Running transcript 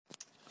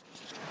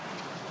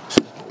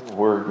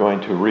We're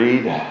going to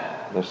read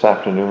this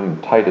afternoon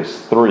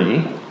Titus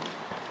 3,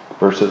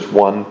 verses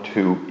 1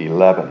 to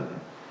 11.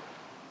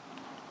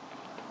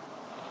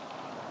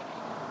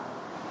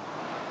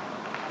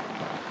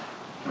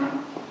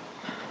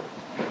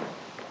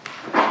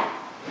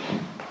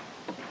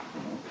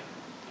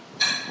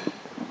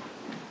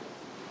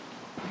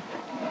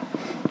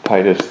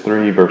 Titus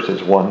 3,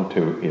 verses 1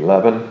 to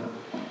 11.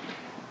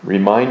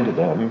 Remind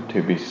them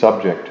to be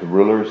subject to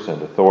rulers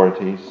and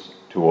authorities,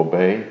 to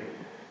obey,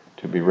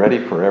 to be ready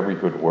for every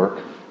good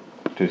work,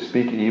 to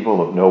speak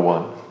evil of no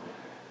one,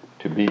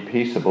 to be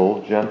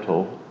peaceable,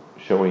 gentle,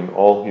 showing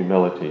all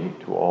humility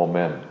to all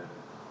men.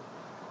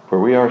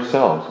 For we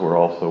ourselves were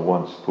also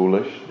once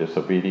foolish,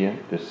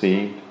 disobedient,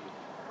 deceived,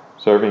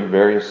 serving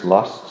various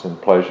lusts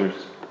and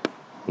pleasures,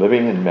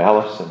 living in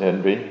malice and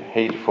envy,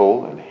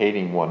 hateful and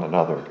hating one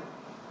another.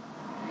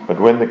 But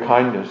when the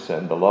kindness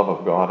and the love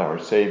of God our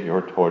Savior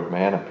toward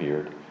man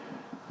appeared,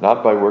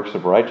 not by works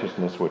of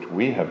righteousness which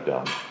we have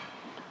done,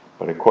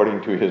 but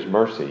according to his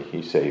mercy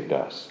he saved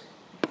us,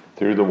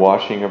 through the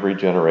washing of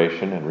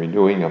regeneration and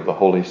renewing of the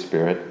Holy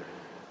Spirit,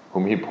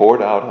 whom he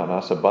poured out on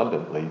us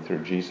abundantly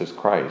through Jesus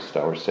Christ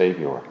our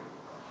Savior,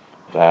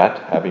 that,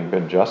 having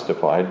been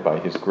justified by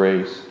his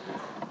grace,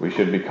 we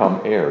should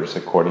become heirs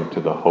according to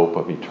the hope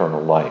of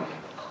eternal life.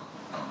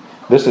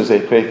 This is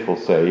a faithful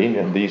saying,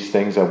 and these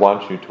things I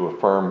want you to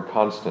affirm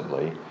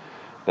constantly,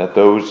 that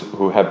those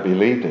who have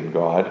believed in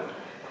God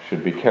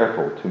should be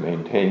careful to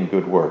maintain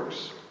good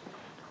works.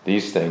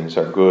 These things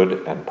are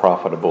good and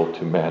profitable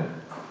to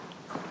men.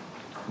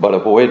 But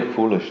avoid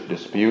foolish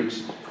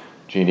disputes,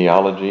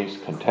 genealogies,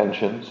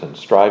 contentions, and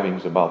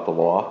strivings about the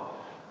law,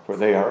 for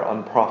they are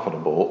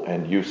unprofitable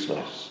and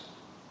useless.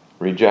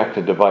 Reject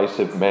a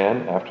divisive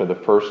man after the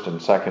first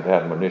and second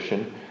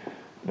admonition,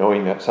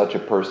 knowing that such a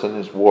person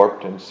is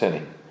warped and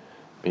sinning,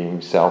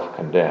 being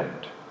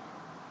self-condemned.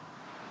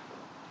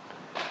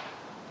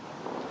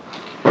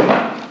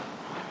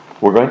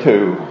 We're going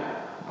to,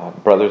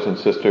 brothers and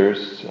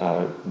sisters,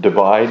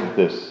 divide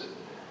this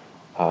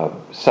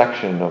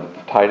section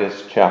of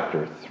Titus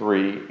chapter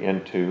 3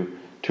 into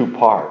two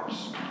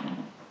parts.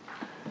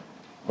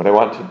 What I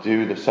want to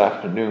do this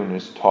afternoon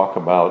is talk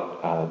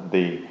about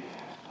the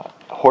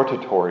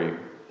hortatory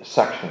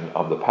section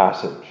of the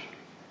passage,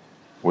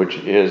 which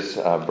is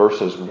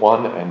verses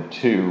 1 and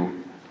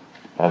 2,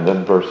 and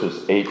then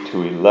verses 8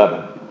 to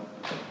 11.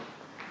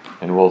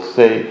 And we'll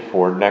save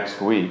for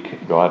next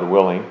week, God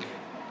willing,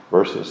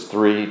 verses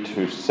 3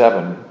 to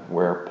 7,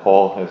 where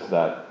Paul has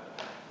that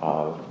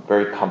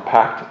very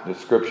compact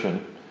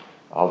description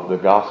of the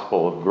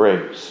gospel of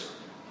grace.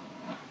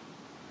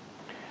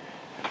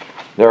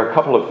 There are a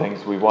couple of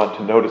things we want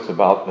to notice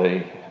about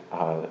the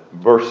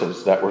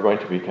verses that we're going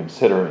to be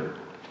considering.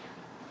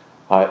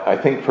 I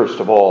think, first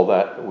of all,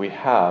 that we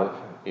have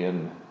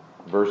in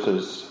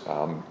verses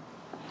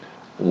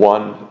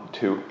 1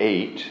 to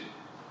 8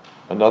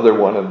 another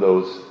one of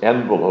those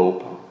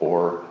envelope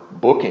or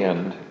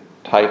bookend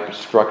type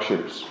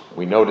structures.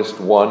 We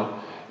noticed one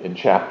in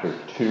chapter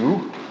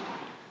 2,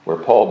 where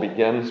Paul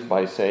begins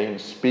by saying,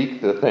 "Speak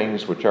the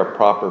things which are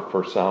proper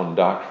for sound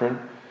doctrine,"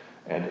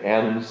 and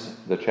ends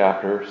the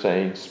chapter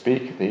saying,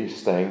 "Speak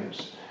these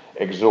things,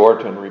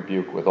 exhort and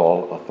rebuke with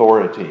all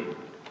authority."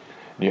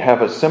 You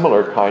have a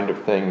similar kind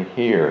of thing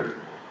here.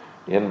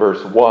 In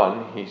verse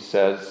 1, he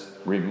says,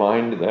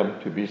 "Remind them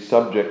to be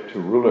subject to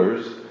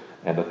rulers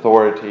and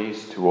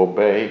authorities, to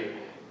obey,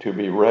 to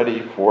be ready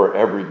for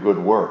every good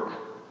work."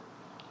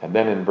 And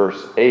then in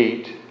verse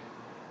 8,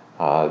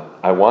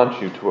 "I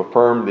want you to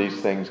affirm these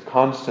things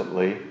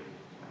constantly,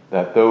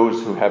 that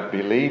those who have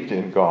believed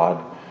in God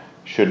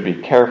should be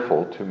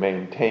careful to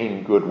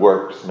maintain good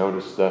works."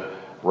 Notice the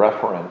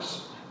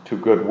reference to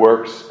good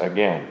works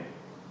again.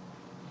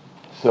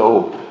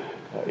 So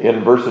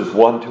in verses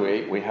 1 to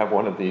 8, we have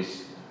one of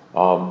these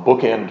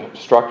bookend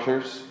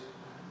structures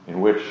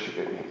in which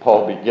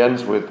Paul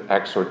begins with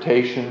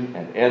exhortation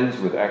and ends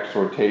with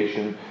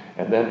exhortation,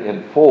 and then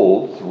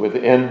enfolds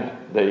within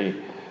the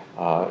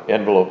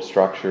envelope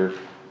structure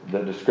the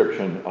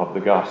description of the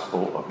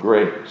gospel of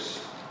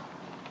grace.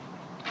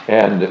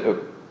 And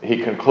he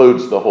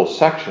concludes the whole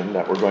section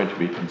that we're going to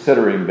be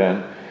considering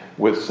then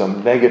with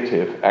some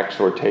negative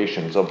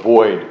exhortations.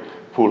 Avoid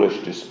foolish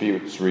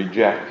disputes,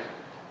 reject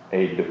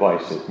a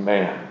divisive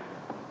man.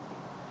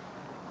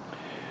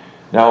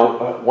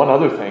 Now, one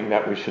other thing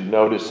that we should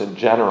notice in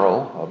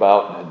general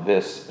about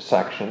this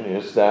section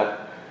is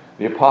that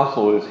the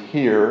apostle is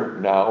here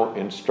now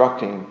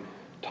instructing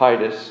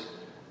Titus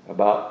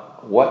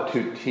about what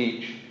to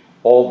teach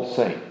all the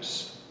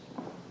saints.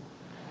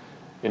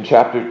 In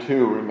chapter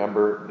 2,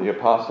 remember, the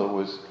apostle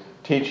was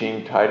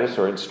teaching Titus,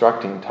 or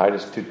instructing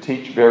Titus, to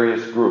teach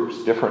various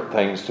groups, different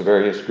things to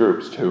various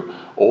groups, to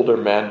older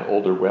men,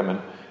 older women,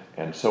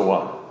 and so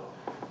on.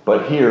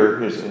 But here,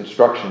 his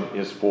instruction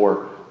is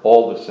for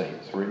all the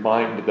saints.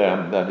 Remind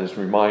them, that is,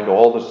 remind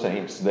all the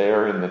saints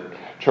there in the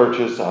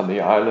churches on the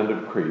island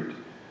of Crete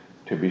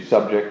to be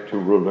subject to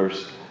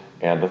rulers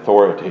and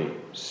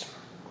authorities.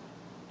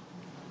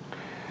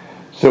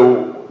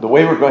 So the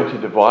way we're going to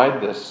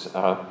divide this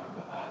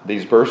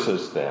these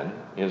verses then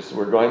is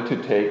we're going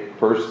to take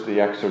first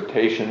the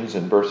exhortations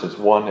in verses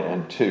 1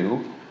 and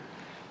 2.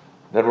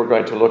 Then we're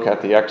going to look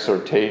at the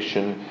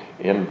exhortation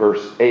in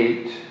verse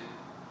 8.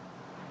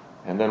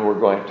 And then we're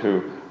going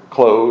to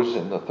close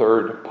in the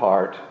third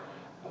part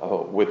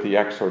with the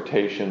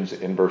exhortations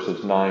in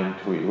verses 9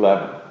 to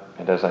 11.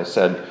 And as I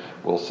said,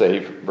 we'll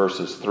save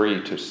verses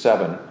 3 to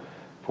 7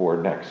 for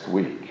next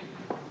week.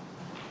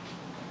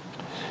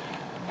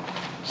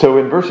 So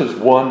in verses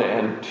 1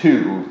 and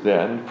 2,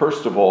 then,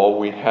 first of all,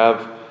 we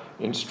have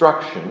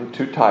instruction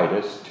to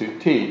Titus to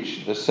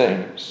teach the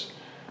saints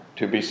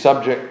to be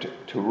subject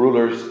to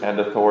rulers and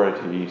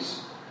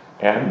authorities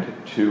and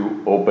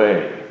to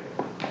obey.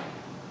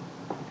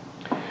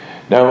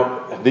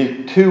 Now,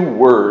 the two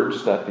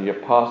words that the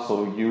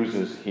apostle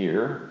uses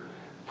here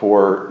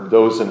for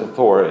those in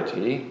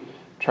authority,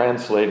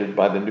 translated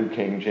by the New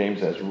King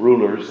James as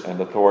rulers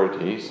and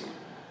authorities,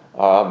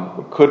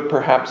 could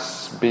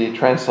perhaps be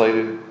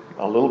translated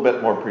a little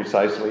bit more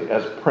precisely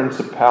as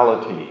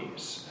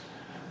principalities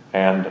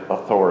and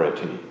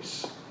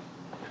authorities.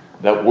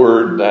 That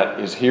word that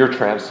is here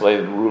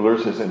translated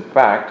rulers is in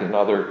fact in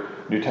other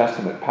New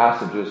Testament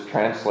passages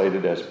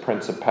translated as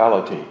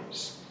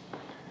principalities.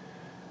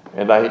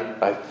 And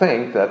I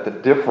think that the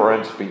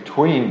difference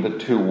between the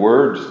two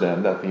words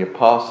then that the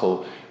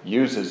apostle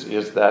uses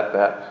is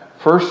that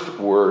first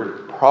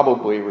word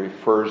probably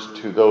refers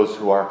to those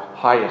who are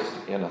highest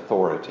in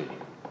authority.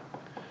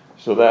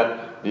 So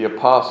that the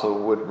apostle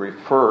would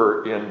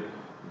refer in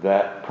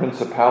that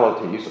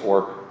principalities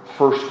or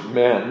first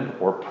men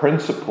or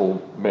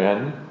principal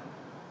men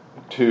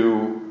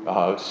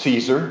to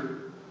Caesar,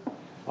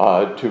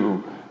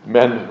 to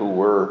men who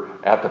were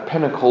at the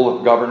pinnacle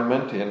of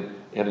government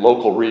in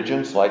local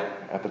regions, like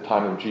at the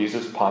time of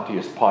Jesus,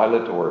 Pontius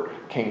Pilate or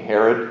King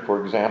Herod,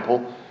 for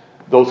example.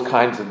 Those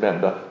kinds of men,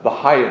 the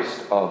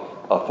highest of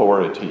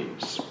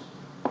authorities.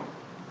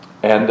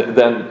 And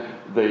then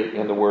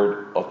in the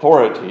word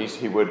authorities,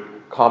 he would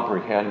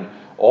comprehend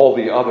all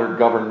the other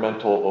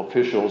governmental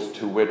officials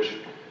to which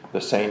the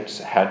saints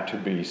had to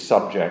be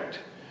subject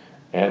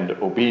and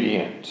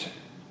obedient.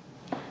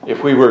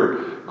 If we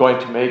were going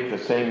to make the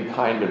same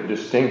kind of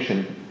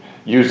distinction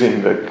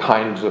using the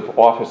kinds of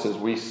offices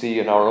we see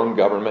in our own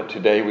government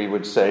today, we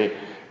would say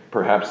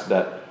perhaps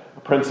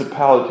that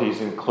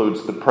principalities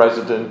includes the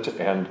president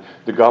and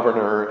the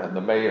governor and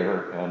the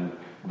mayor and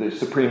the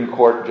Supreme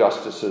Court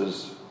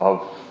justices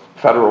of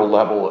federal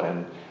level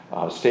and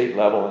state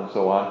level and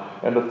so on,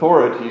 and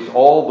authorities,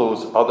 all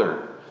those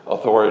other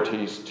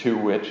authorities to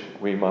which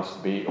we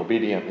must be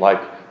obedient,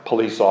 like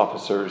police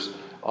officers,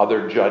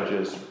 other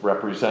judges,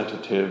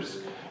 representatives,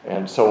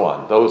 and so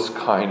on, those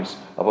kinds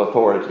of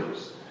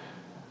authorities.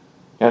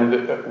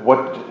 And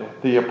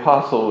what the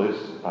apostle is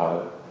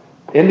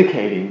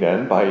indicating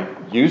then by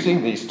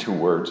using these two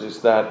words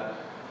is that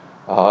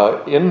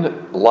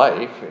in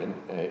life,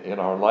 in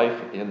our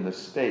life in the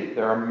state,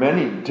 there are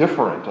many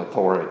different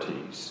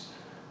authorities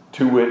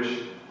to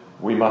which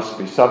we must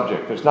be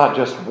subject. There's not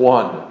just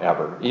one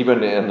ever.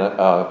 Even in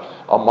a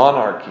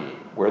monarchy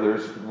where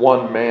there's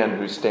one man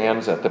who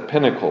stands at the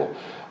pinnacle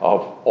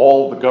of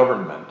all the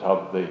government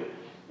of the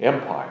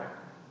empire,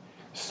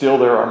 still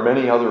there are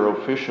many other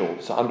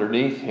officials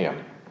underneath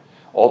him,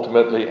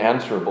 ultimately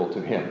answerable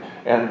to him.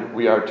 And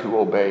we are to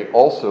obey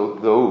also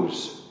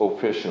those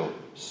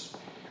officials,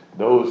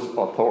 those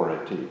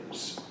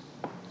authorities.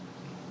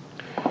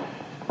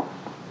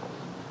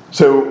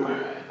 So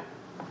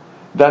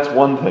that's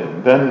one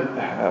thing.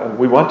 Then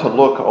we want to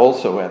look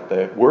also at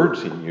the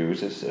words he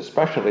uses,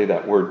 especially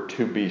that word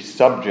to be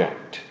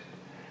subject.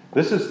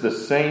 This is the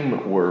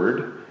same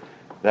word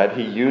that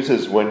he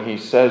uses when he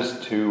says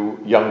to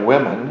young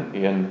women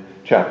in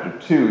chapter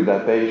 2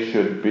 that they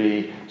should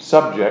be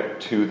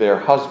subject to their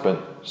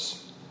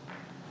husbands.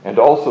 And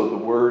also the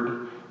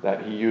word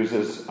that he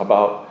uses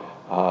about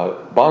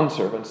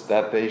bondservants,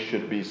 that they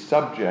should be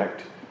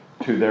subject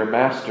to their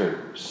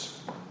masters.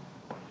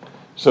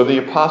 So the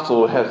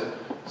apostle has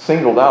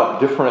singled out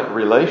different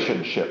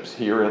relationships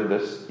here in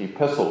this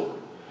epistle.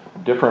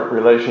 Different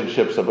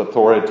relationships of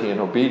authority and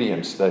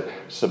obedience, the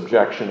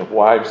subjection of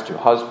wives to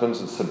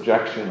husbands, the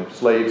subjection of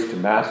slaves to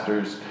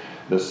masters,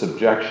 the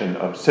subjection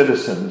of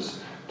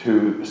citizens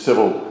to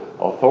civil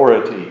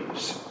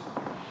authorities.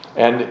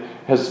 And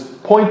has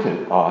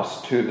pointed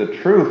us to the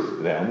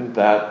truth then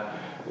that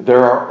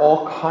there are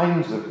all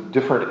kinds of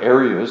different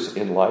areas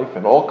in life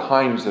and all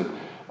kinds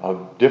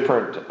of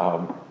different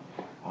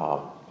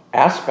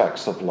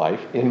aspects of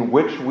life in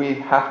which we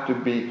have to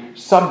be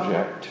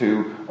subject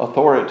to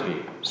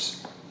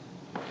authorities.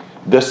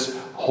 This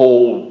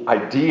whole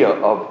idea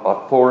of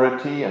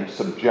authority and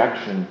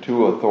subjection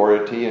to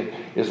authority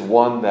is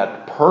one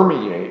that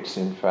permeates,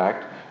 in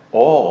fact,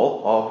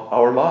 all of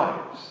our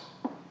lives.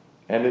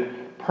 And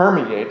it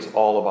permeates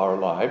all of our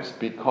lives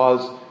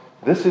because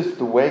this is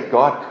the way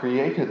God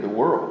created the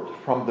world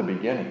from the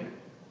beginning.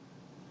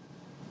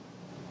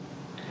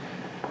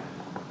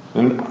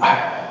 And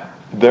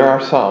there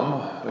are some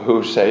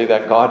who say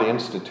that God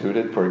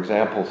instituted, for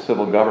example,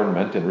 civil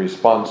government in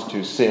response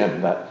to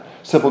sin, that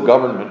civil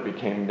government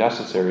became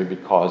necessary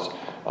because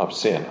of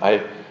sin.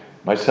 I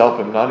myself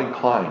am not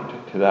inclined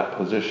to that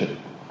position.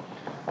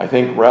 I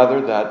think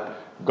rather that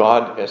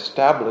God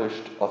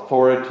established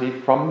authority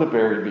from the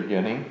very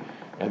beginning,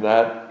 and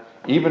that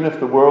even if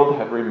the world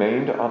had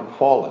remained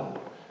unfallen,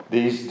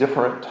 these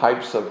different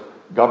types of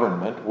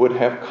government would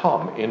have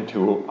come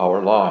into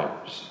our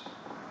lives.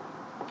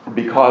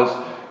 Because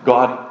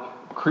God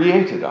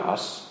created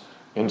us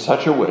in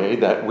such a way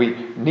that we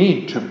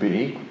need to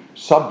be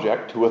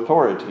subject to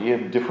authority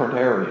in different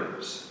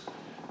areas.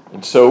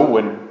 And so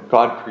when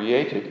God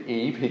created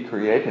Eve, he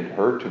created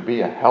her to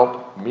be a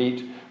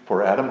helpmeet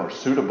for Adam, or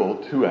suitable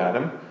to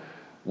Adam,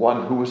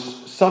 one who was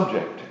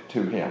subject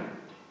to him.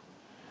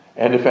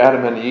 And if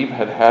Adam and Eve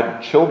had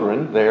had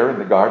children there in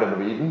the Garden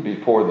of Eden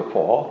before the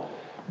fall,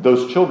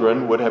 those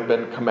children would have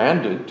been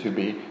commanded to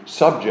be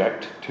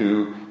subject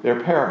to their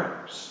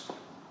parents.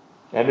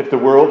 And if the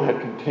world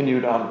had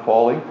continued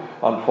unfallen,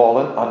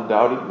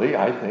 undoubtedly,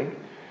 I think,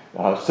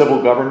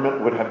 civil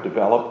government would have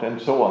developed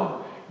and so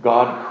on.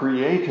 God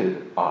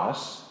created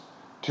us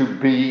to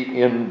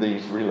be in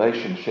these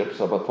relationships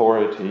of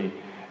authority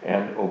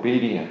and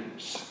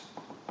obedience.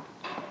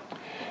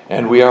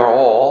 And we are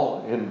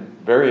all, in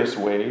various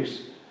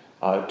ways,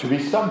 to be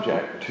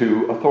subject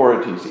to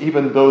authorities.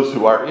 Even those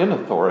who are in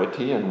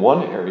authority in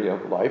one area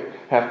of life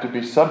have to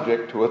be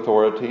subject to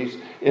authorities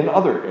in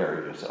other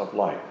areas of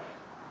life.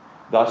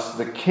 Thus,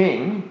 the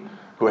king,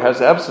 who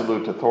has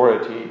absolute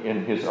authority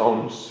in his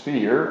own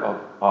sphere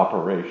of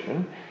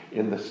operation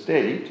in the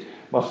state,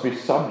 must be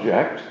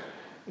subject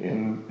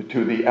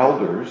to the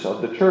elders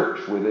of the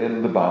church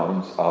within the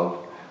bounds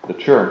of the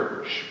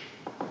church.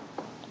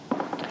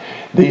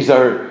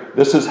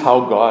 This is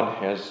how God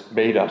has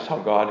made us, how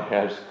God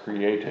has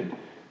created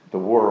the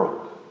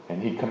world.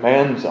 And he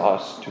commands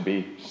us to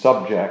be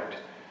subject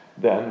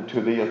then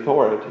to the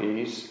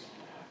authorities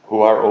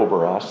who are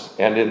over us,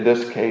 and in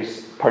this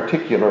case,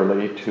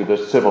 particularly to the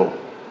civil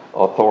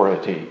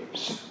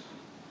authorities.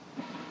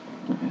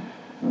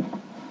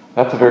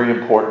 That's a very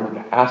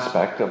important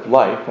aspect of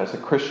life as a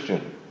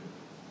Christian,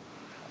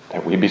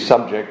 that we be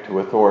subject to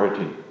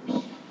authorities.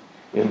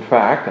 In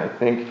fact, I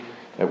think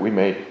that we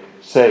may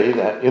say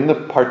that in the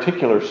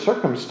particular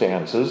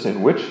circumstances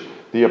in which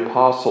the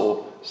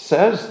apostle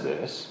says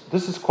this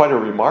is quite a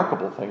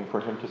remarkable thing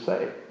for him to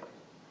say.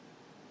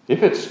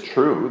 If it's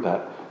true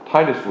that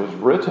Titus was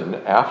written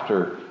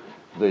after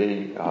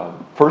the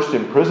first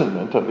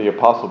imprisonment of the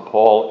apostle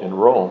Paul in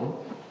Rome,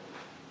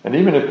 and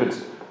even if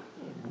it's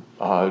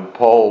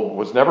Paul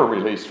was never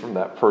released from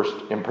that first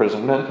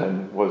imprisonment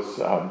and was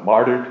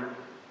martyred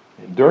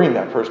during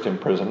that first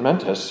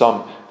imprisonment, as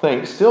some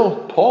think,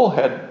 still Paul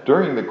had,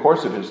 during the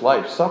course of his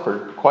life,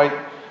 suffered quite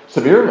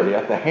severely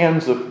at the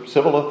hands of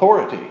civil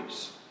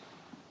authorities.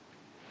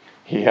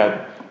 He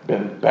had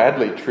been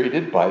badly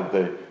treated by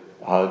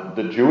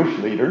the Jewish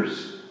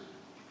leaders,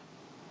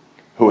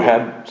 who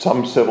had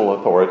some civil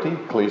authority,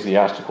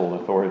 ecclesiastical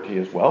authority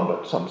as well,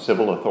 but some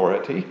civil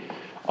authority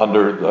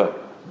under the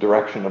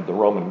direction of the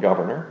Roman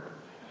governor.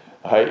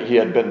 He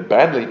had been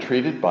badly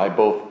treated by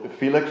both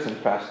Felix and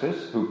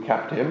Festus, who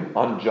kept him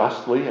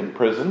unjustly in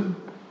prison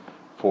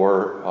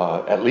for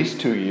at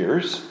least 2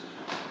 years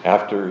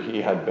after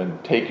he had been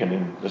taken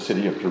in the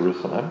city of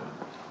Jerusalem.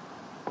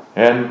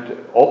 And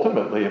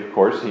ultimately, of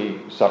course, he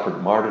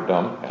suffered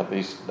martyrdom, at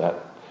least that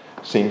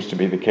seems to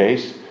be the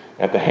case,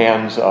 at the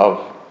hands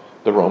of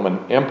the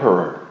Roman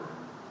emperor.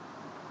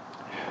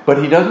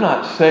 But he does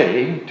not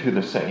say to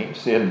the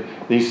saints in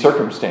these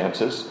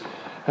circumstances,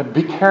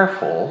 be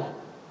careful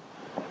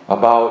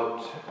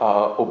about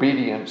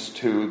obedience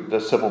to the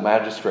civil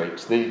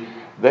magistrates. They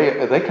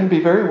can be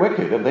very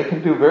wicked, and they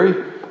can do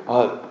very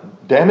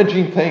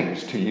damaging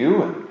things to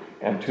you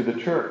and to the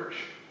church.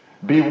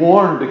 Be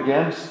warned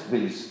against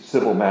these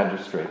civil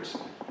magistrates.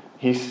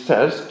 He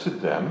says to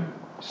them,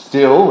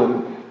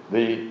 still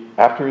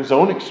after his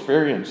own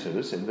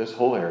experiences in this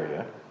whole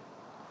area,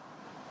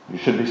 you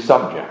should be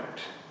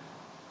subject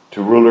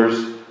to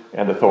rulers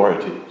and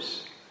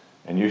authorities,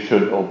 and you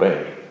should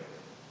obey.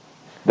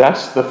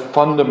 That's the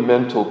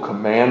fundamental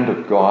command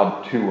of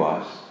God to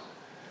us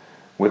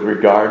with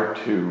regard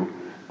to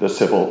the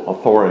civil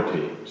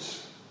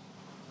authorities.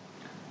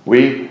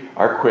 We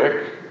are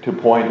quick to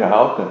point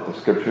out that the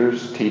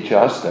Scriptures teach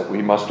us that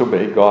we must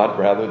obey God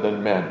rather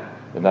than men,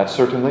 and that's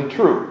certainly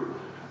true.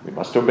 We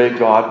must obey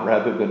God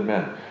rather than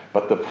men.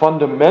 But the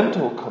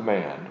fundamental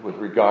command with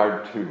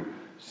regard to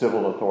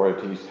civil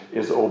authorities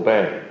is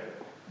obey.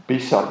 Be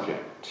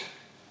subject.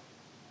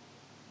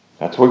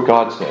 That's what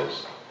God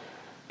says.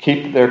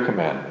 Keep their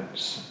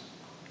commandments.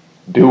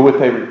 Do what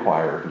they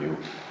require of you.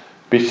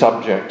 Be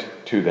subject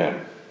to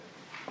them.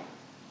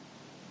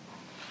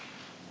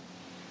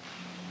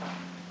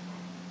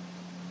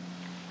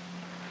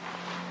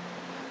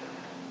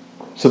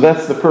 So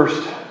that's the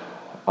first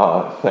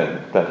thing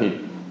that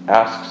he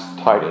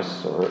asks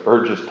Titus, or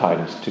urges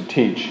Titus to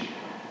teach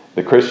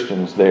the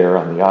Christians there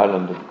on the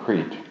island of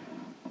Crete.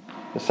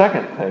 The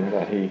second thing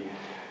that he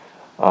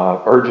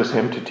urges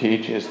him to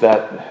teach is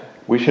that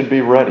we should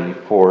be ready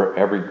for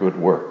every good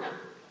work.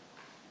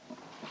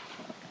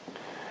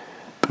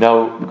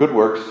 Now, good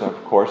works,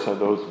 of course, are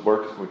those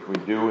works which we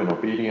do in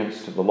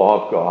obedience to the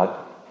law of God,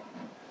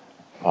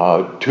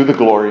 to the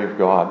glory of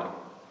God,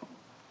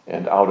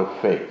 and out of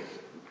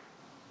faith.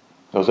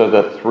 Those are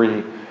the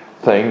three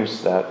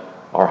things that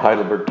our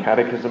Heidelberg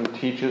Catechism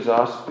teaches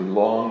us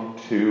belong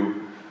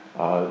to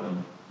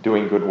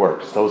doing good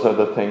works. Those are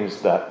the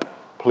things that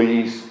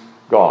please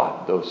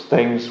God, those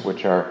things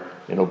which are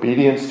in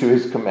obedience to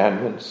His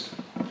commandments,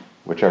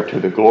 which are to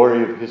the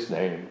glory of His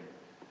name,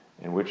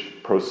 and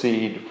which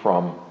proceed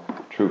from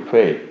true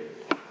faith.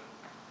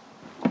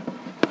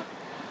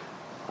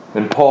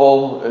 And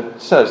Paul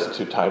says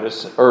to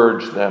Titus,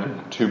 urge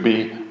them to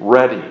be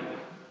ready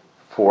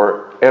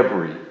for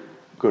every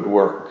good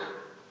work.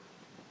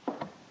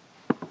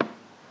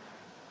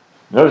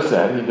 Notice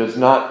that he does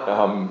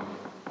not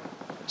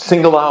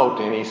single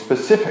out any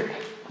specific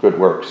good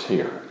works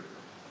here.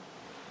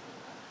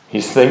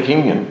 He's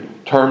thinking in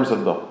terms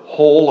of the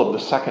whole of the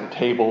second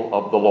table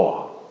of the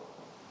law.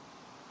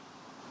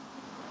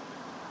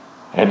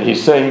 And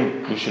he's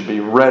saying you should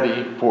be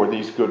ready for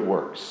these good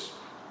works.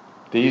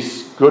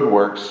 These good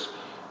works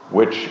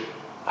which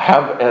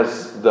have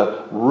as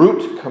the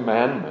root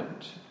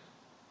commandment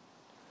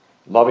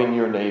loving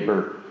your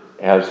neighbor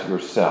as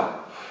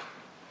yourself.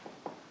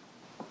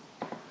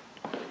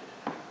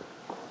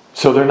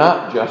 So they're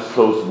not just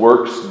those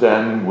works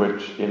then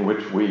in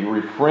which we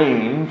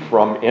refrain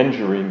from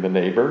injuring the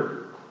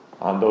neighbor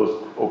on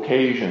those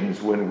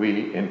occasions when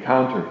we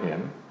encounter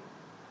him,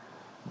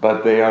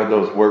 but they are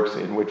those works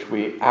in which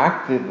we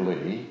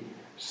actively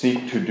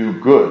seek to do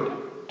good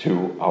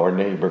to our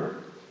neighbor.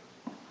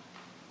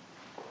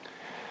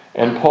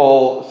 And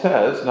Paul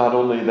says not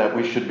only that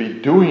we should be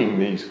doing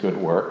these good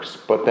works,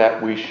 but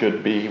that we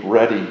should be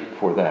ready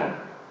for them.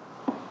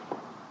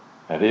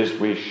 That is,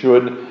 we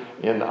should,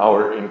 in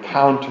our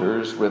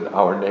encounters with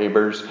our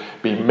neighbors,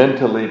 be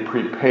mentally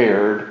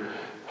prepared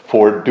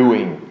for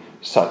doing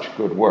such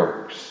good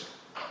works,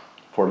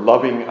 for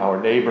loving our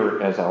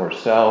neighbor as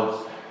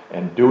ourselves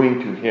and doing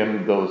to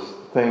him those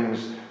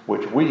things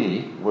which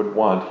we would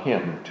want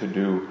him to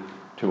do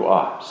to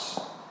us.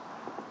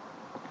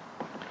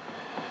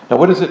 Now,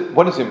 what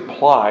is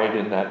implied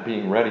in that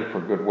being ready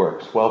for good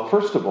works? Well,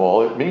 first of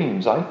all, it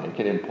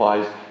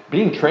implies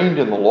being trained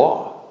in the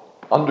law,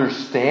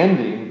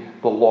 understanding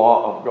the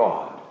law of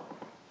God.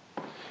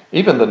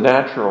 Even the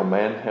natural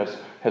man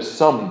has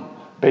some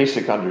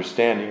basic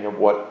understanding of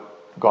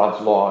what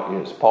God's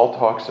law is. Paul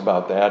talks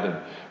about that in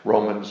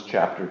Romans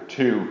chapter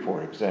 2,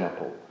 for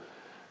example.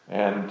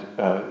 And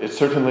it's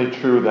certainly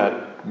true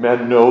that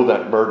men know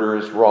that murder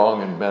is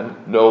wrong and men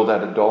know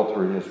that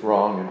adultery is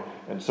wrong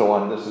and so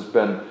on. This has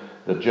been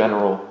the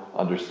general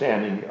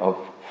understanding of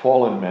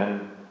fallen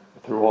men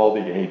through all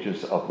the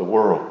ages of the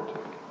world.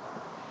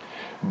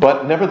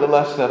 But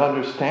nevertheless, that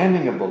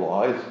understanding of the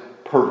law is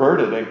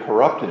perverted and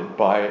corrupted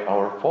by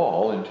our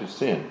fall into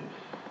sin.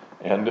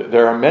 And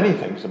there are many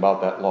things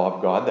about that law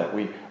of God that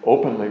we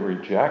openly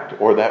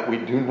reject or that we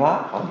do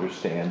not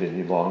understand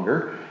any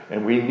longer.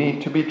 And we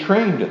need to be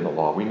trained in the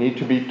law. We need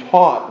to be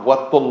taught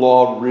what the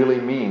law really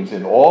means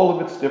in all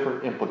of its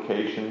different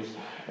implications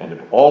and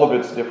in all of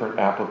its different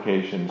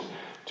applications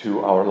to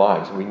our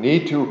lives. We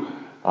need to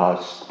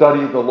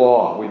study the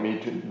law. We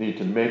need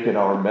to make it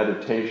our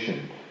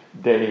meditation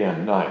day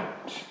and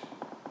night.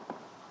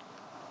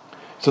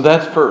 So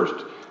that's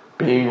first,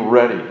 being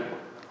ready,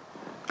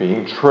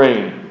 being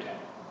trained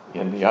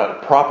in the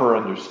proper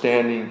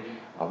understanding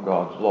of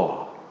God's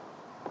law.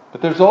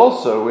 But there's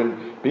also,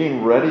 in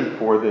being ready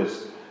for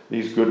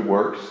these good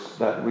works,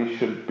 that we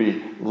should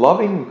be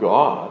loving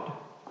God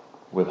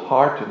with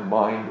heart and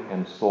mind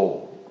and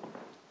soul.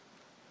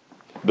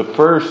 The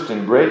first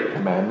and great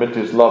commandment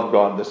is love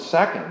God. The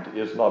second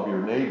is love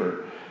your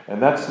neighbor.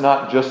 And that's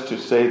not just to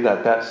say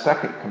that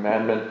second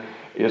commandment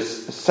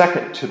is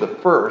second to the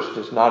first,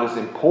 is not as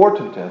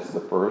important as the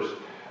first,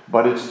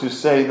 but it's to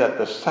say that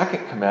the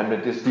second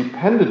commandment is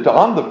dependent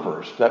on the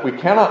first, that we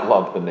cannot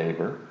love the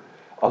neighbor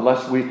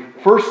unless we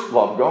first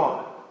love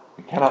God.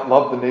 We cannot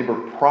love the neighbor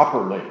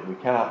properly. We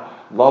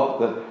cannot love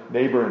the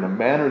neighbor in a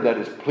manner that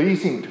is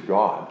pleasing to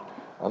God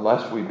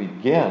unless we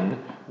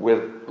begin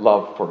with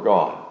love for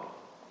God.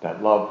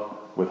 That love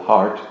with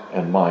heart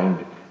and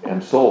mind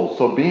and soul.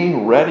 So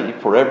being ready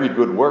for every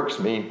good works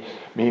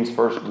means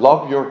first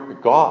love your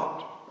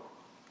God,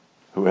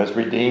 who has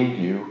redeemed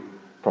you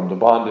from the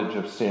bondage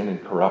of sin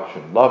and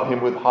corruption. Love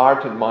him with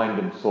heart and mind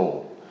and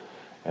soul.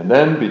 And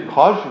then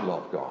because you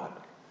love God,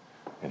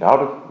 and out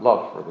of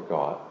love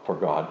for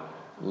God,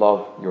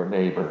 love your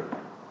neighbor.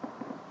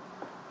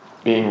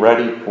 Being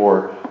ready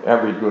for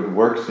every good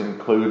works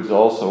includes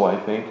also, I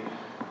think,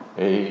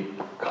 a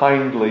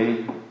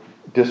kindly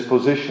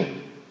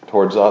disposition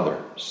towards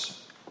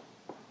others.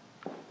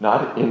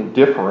 Not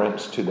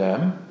indifference to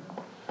them,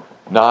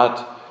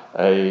 not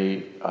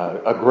a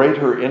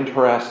greater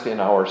interest in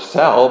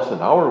ourselves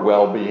and our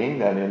well-being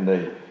than in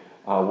the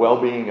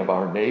well-being of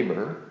our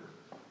neighbor.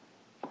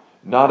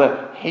 Not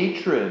a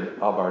hatred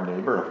of our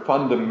neighbor, a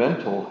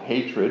fundamental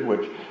hatred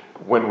which,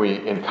 when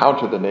we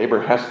encounter the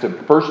neighbor, has to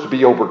first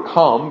be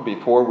overcome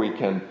before we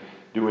can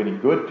do any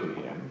good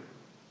to him,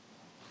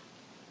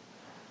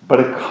 but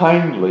a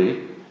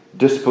kindly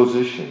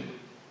disposition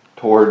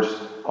towards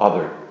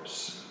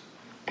others,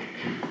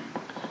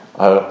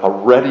 a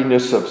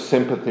readiness of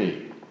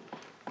sympathy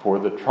for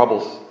the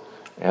troubles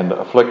and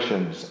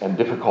afflictions and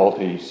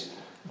difficulties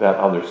that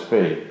others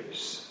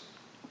face.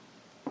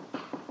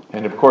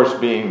 And of course,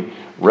 being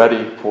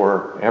ready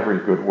for every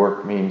good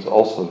work means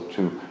also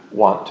to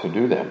want to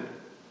do them.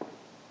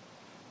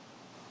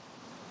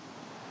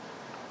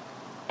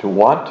 To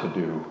want to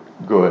do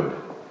good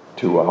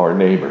to our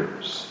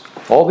neighbors.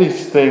 All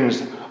these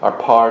things are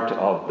part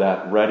of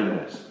that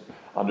readiness.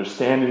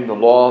 Understanding the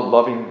law,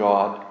 loving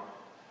God,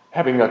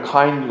 having a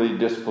kindly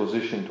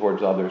disposition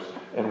towards others,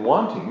 and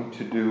wanting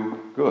to do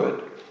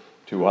good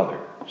to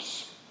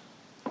others.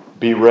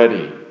 Be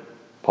ready,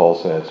 Paul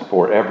says,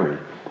 for every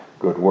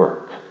good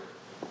work.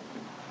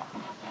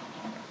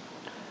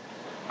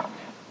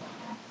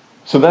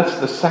 So that's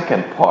the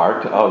second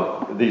part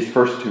of these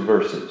first two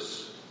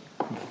verses.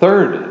 The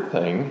third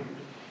thing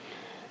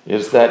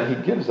is that he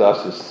gives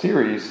us a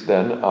series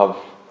then of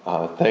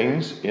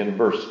things in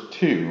verse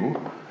 2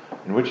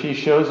 in which he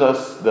shows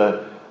us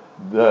the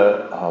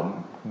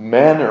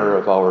manner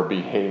of our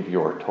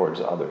behavior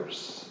towards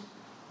others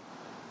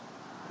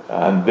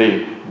and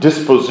the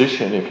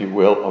disposition, if you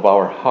will, of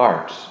our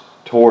hearts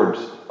towards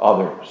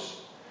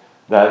others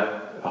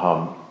that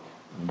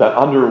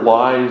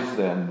underlies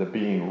then the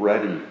being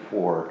ready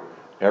for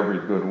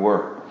every good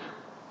work.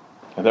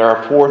 And there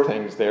are four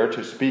things there: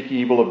 to speak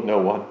evil of no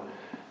one,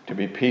 to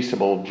be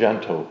peaceable,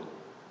 gentle,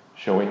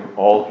 showing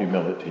all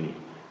humility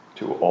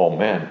to all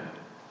men.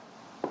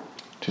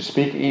 To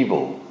speak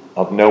evil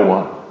of no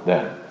one,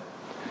 then.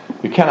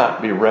 You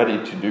cannot be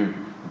ready to do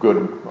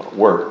good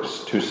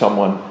works to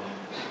someone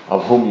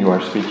of whom you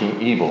are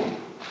speaking evil.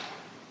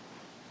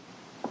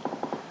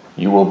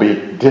 You will be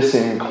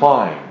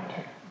disinclined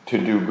to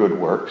do good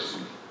works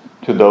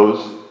to those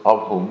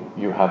of whom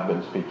you have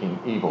been speaking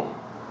evil.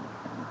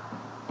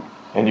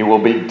 And you will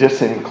be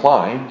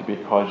disinclined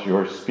because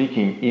your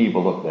speaking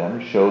evil of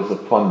them shows a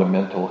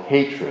fundamental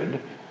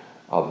hatred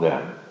of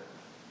them.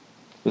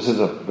 This is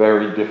a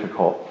very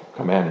difficult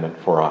commandment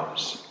for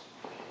us.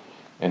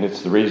 And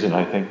it's the reason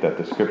I think that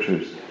the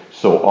Scriptures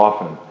so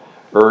often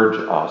urge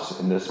us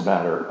in this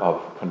matter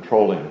of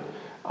controlling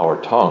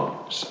our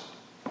tongues.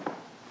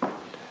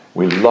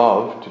 We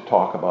love to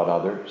talk about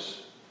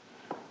others,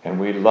 and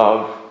we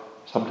love,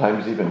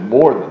 sometimes even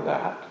more than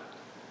that,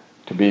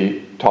 to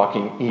be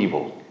talking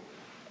evil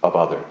of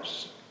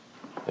others.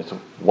 It's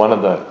one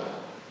of the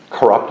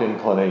corrupt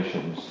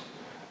inclinations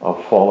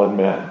of fallen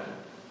men,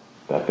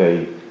 that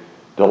they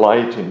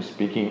delight in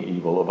speaking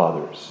evil of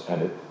others,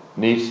 and it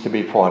needs to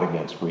be fought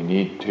against. We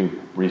need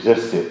to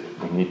resist it.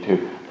 We need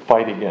to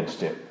fight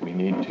against it. We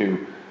need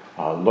to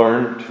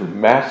learn to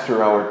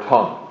master our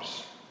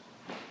tongues,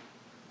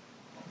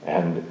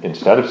 and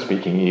instead of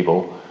speaking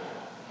evil,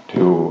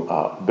 to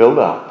build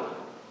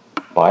up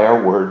by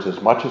our words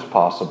as much as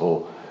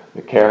possible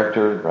the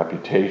character,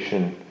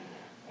 reputation,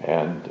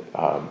 and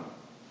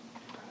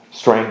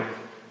strength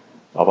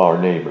of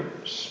our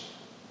neighbors.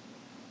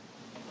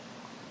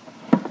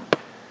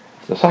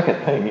 The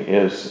second thing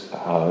is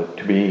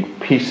to be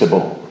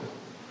peaceable.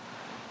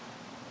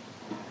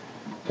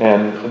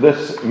 And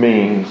this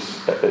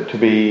means to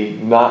be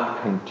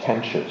not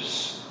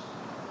contentious.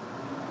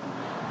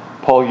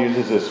 Paul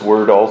uses this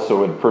word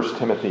also in 1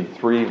 Timothy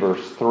 3,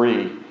 verse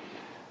 3,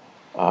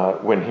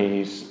 when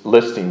he's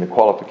listing the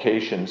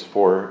qualifications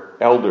for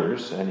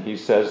elders, and he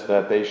says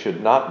that they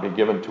should not be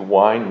given to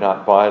wine,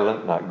 not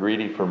violent, not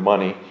greedy for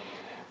money,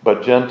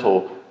 but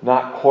gentle,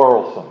 not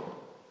quarrelsome.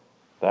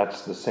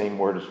 That's the same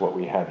word as what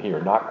we have here,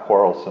 not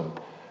quarrelsome,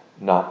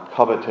 not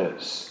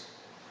covetous.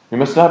 We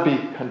must not be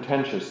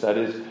contentious, that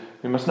is,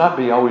 we must not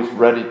be always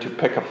ready to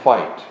pick a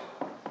fight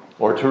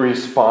or to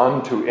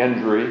respond to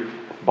injury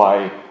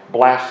by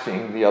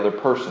blasting the other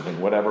person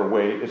in whatever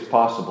way is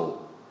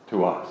possible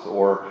to us,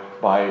 or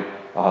by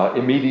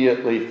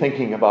immediately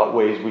thinking about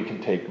ways we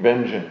can take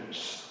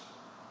vengeance.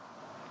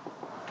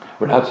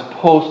 We're not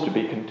supposed to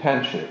be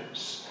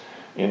contentious.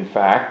 In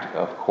fact,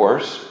 of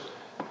course,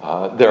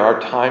 there are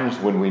times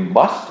when we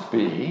must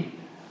be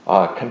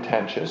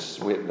contentious.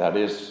 That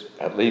is,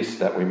 at least,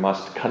 that we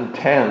must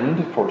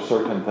contend for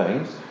certain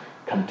things,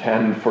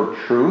 contend for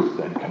truth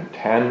and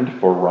contend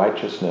for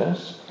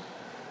righteousness.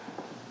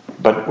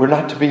 But we're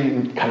not to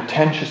be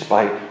contentious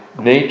by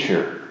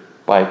nature,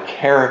 by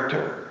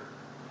character,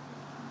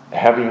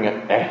 having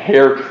a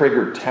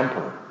hair-triggered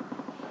temper,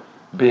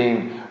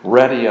 being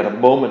ready at a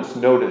moment's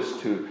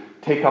notice to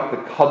take up the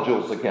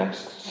cudgels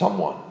against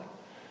someone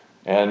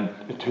and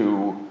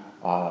to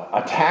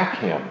attack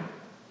him,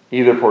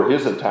 either for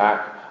his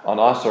attack on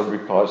us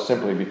or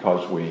simply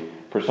because we,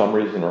 for some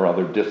reason or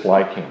other,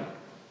 dislike him.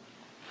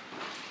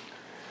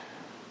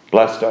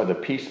 Blessed are the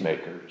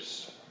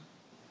peacemakers,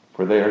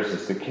 for theirs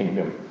is the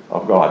kingdom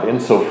of God.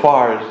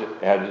 Insofar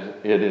as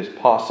it is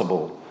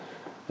possible,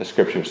 the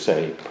Scriptures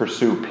say,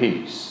 pursue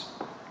peace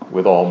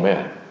with all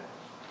men.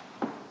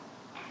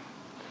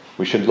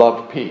 We should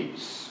love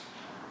peace.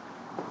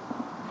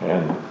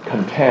 and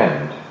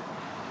contend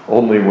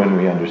only when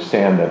we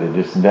understand that it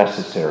is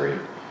necessary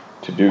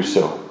to do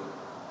so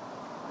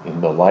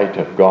in the light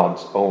of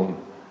God's own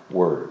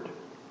word.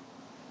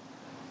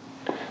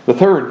 The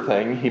third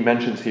thing he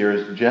mentions here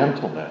is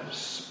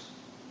gentleness.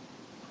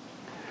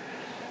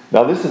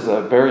 Now, this is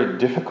a very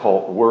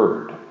difficult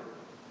word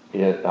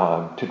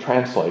to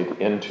translate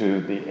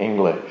into the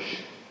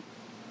English.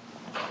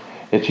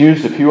 It's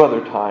used a few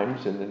other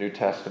times in the New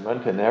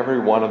Testament, and every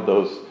one of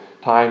those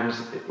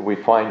times we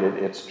find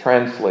it's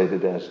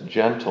translated as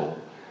gentle.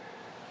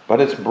 But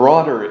it's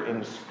broader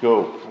in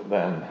scope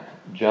than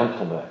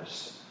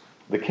gentleness.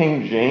 The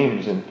King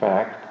James, in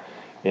fact,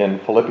 in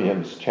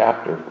Philippians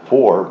chapter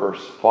 4,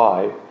 verse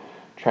 5,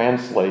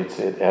 translates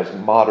it as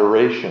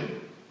moderation.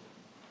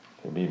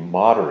 To be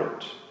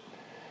moderate.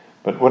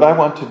 But what I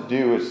want to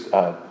do is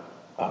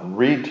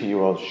read to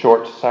you a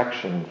short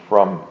section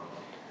from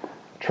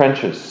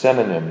Trench's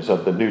synonyms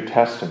of the New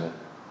Testament,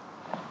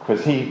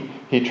 because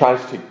he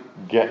tries to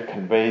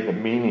convey the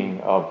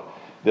meaning of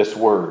this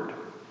word.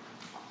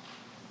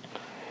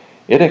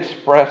 It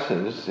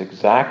expresses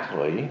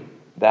exactly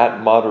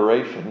that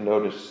moderation.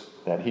 Notice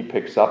that he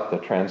picks up the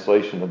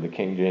translation of the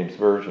King James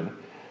Version.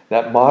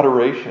 That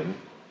moderation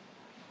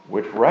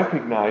which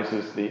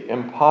recognizes the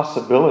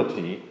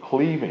impossibility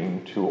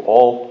cleaving to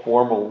all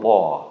formal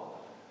law,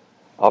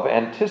 of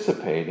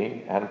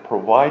anticipating and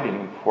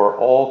providing for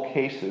all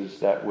cases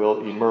that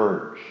will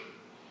emerge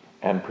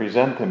and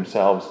present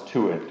themselves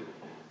to it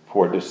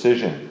for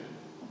decision,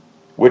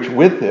 which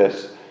with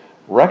this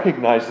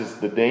recognizes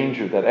the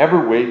danger that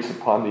ever waits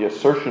upon the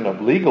assertion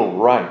of legal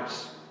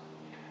rights,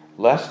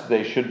 lest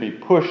they should be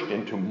pushed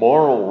into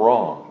moral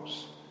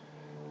wrongs,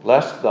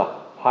 lest the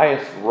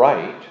highest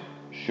right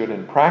should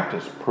in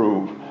practice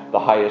prove the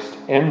highest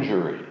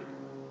injury,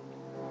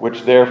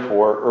 which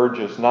therefore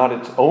urges not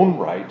its own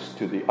rights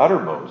to the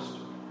uttermost,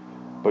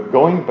 but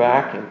going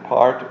back in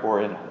part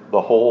or in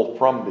the whole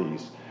from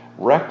these,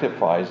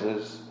 rectifies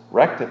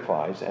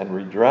and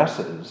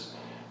redresses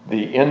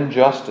the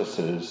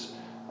injustices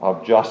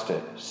of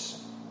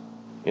justice.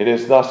 It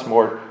is thus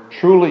more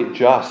truly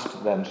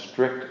just than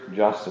strict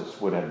justice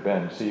would have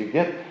been. So you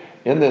get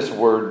in this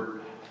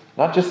word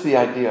not just the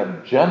idea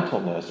of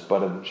gentleness,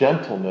 but of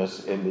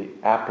gentleness in the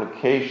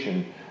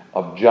application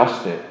of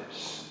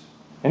justice.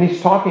 And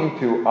he's talking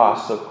to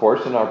us, of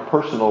course, in our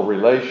personal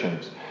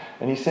relations.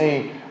 And he's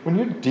saying, when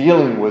you're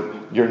dealing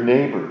with your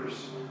neighbors,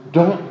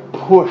 don't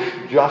push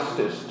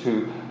justice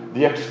to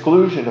the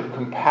exclusion of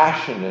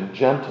compassion and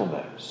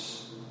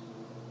gentleness.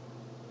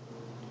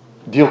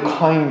 Deal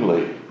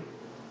kindly.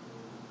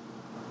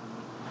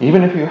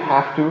 Even if you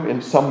have to,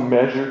 in some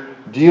measure,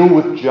 deal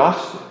with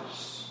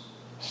justice,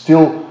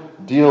 still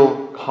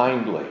deal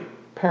kindly.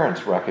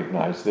 Parents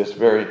recognize this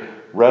very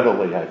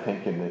readily, I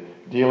think, in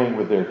dealing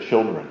with their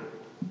children.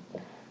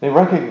 They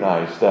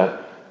recognize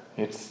that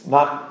it's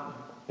not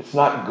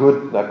a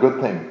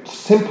good thing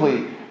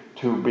simply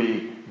to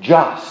be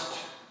just.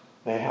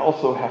 They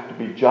also have to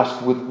be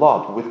just with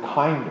love, with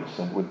kindness,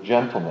 and with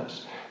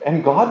gentleness.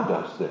 And God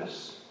does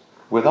this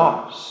with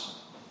us.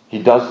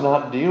 He does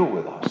not deal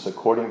with us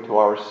according to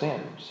our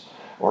sins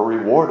or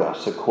reward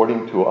us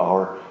according to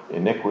our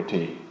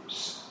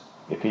iniquities.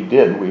 If he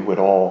did, we would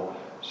all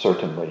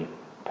certainly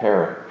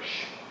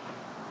perish.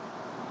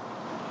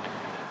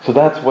 So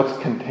that's what's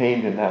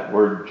contained in that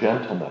word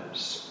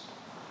gentleness.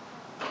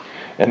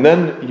 And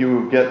then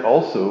you get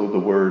also the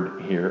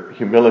word here,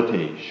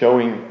 humility,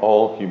 showing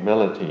all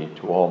humility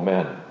to all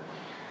men.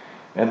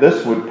 And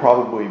this would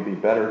probably be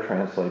better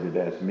translated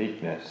as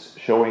meekness,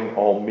 showing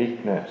all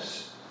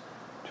meekness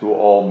to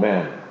all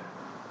men.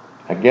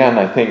 Again,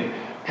 I think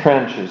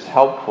Trench is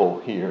helpful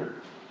here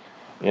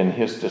in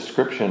his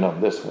description of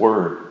this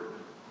word.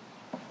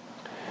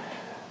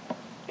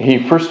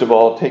 He first of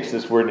all takes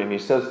this word and he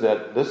says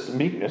that this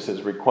meekness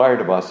is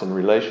required of us in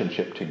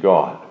relationship to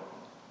God.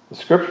 The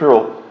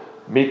scriptural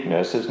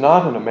meekness is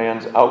not in a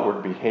man's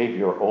outward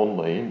behavior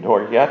only,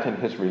 nor yet in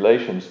his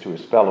relations to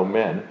his fellow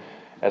men,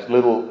 as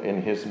little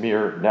in his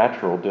mere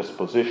natural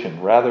disposition.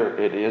 Rather,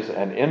 it is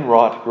an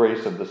inwrought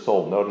grace of the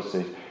soul. Notice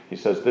he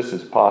says this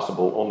is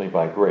possible only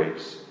by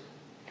grace.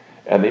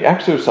 And the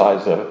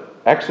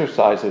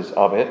exercises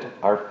of it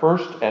are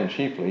first and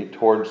chiefly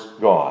towards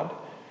God.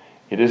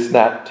 It is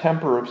that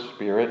temper of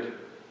spirit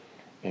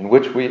in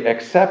which we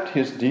accept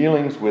his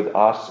dealings with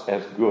us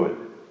as good,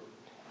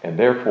 and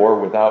therefore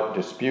without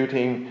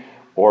disputing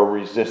or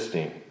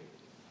resisting.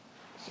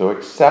 So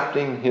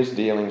accepting his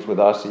dealings with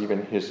us,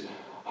 even his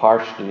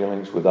harsh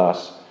dealings with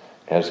us,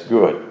 as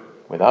good,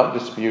 without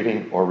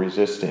disputing or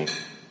resisting.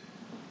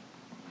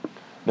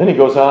 Then he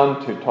goes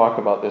on to talk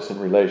about this in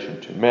relation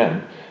to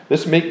men.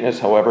 This meekness,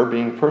 however,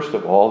 being first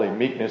of all a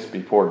meekness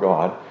before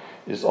God,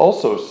 is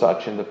also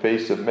such in the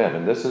face of men.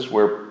 And this is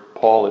where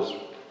Paul is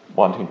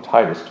wanting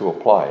Titus to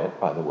apply it,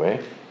 by the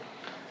way.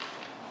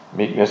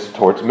 Meekness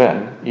towards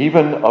men,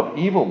 even of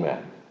evil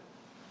men,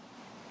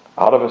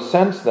 out of a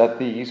sense that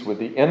these, with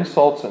the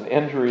insults and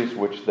injuries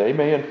which they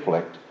may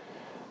inflict,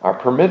 are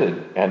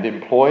permitted and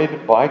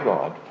employed by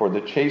God for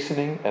the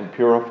chastening and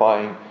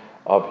purifying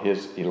of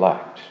his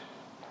elect.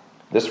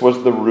 This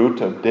was the root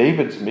of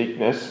David's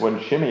meekness when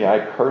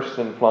Shimei cursed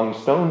and flung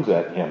stones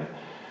at him.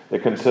 The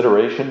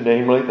consideration,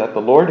 namely, that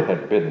the Lord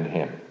had bidden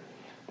him,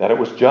 that it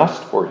was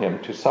just for him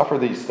to suffer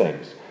these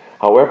things,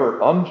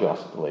 however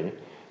unjustly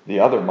the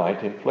other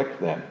might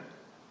inflict them.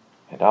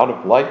 And out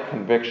of like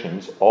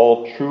convictions,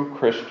 all true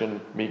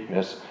Christian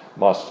meekness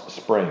must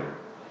spring.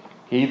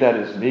 He that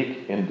is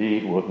meek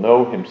indeed will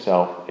know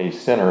himself a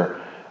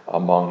sinner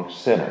among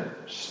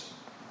sinners.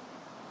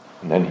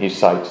 And then he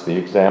cites the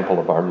example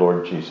of our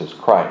Lord Jesus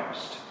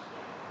Christ,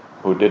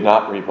 who did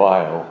not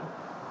revile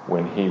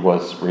when he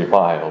was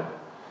reviled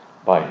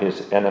by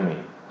his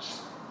enemies.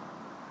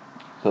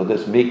 So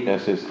this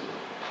meekness is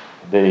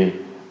the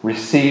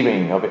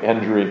receiving of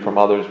injury from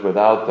others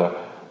without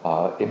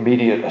the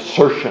immediate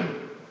assertion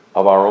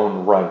of our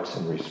own rights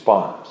and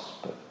response,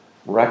 but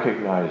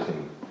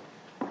recognizing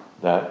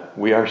that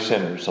we are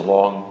sinners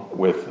along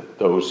with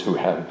those who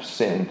have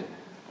sinned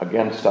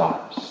against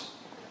us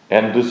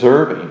and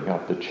deserving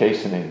of the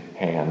chastening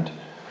hand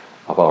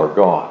of our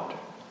God.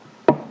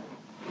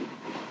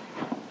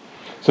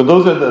 So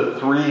those are the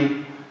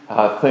three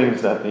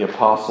things that the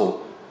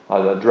apostle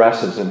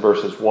addresses in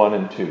verses 1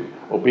 and 2.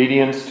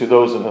 Obedience to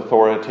those in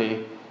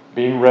authority,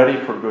 being ready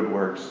for good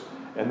works,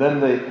 and then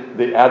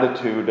the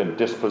attitude and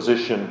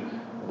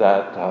disposition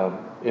that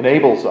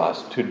enables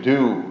us to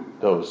do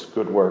those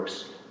good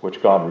works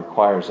which God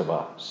requires of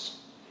us.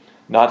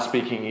 Not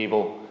speaking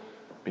evil,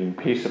 being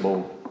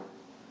peaceable,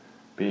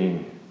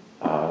 being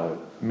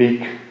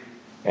meek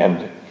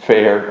and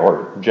fair,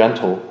 or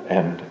gentle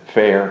and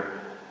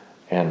fair,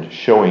 and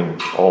showing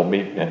all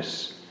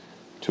meekness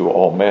to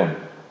all men.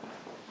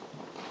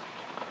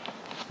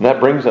 And that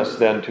brings us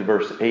then to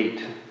verse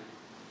 8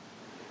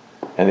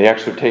 and the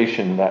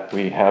exhortation that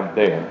we have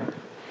there.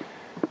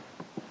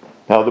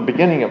 Now, the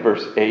beginning of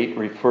verse 8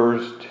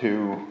 refers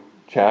to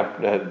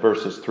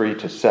verses 3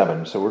 to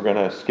 7, so we're going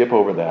to skip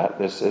over that.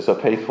 This is a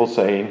faithful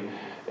saying,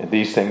 and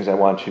these things I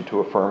want you to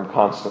affirm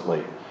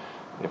constantly.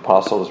 The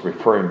apostle is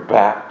referring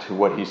back to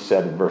what he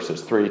said in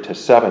verses 3 to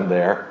 7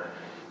 there,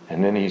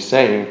 and then he's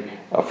saying,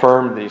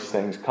 affirm these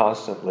things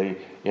constantly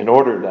in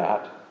order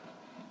that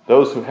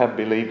those who have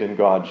believed in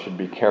God should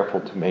be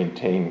careful to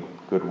maintain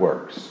good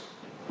works.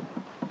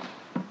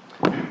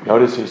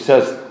 Notice he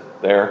says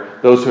there,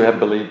 those who have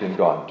believed in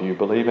God. Do you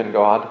believe in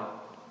God?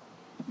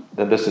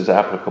 Then this is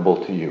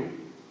applicable to you.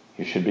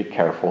 You should be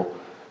careful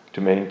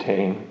to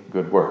maintain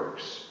good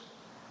works.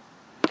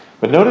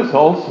 But notice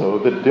also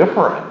the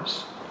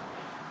difference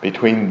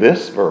between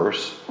this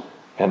verse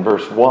and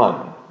verse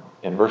 1.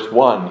 In verse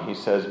 1, he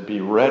says,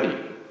 be ready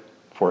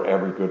for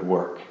every good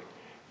work.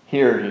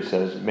 Here he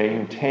says,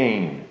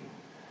 maintain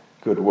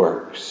good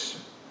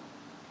works.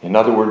 In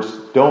other words,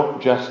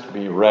 don't just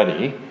be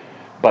ready,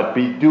 but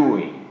be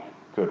doing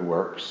good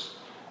works.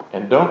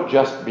 And don't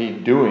just be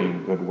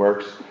doing good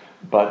works,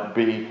 but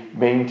be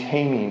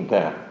maintaining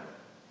them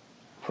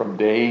from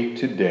day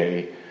to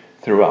day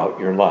throughout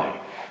your life.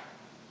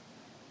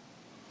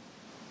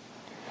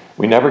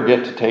 We never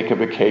get to take a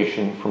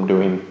vacation from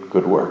doing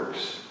good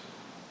works.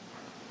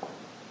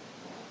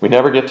 We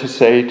never get to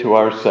say to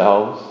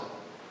ourselves,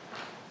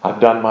 I've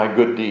done my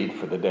good deed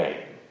for the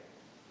day.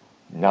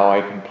 Now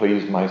I can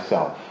please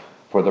myself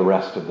for the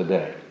rest of the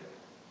day.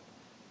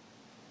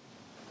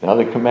 Now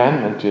the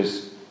commandment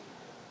is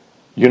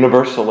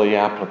universally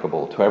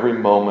applicable to every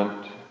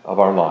moment of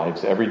our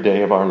lives, every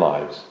day of our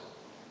lives.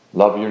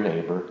 Love your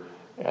neighbor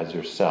as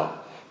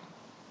yourself.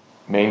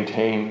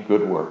 Maintain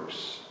good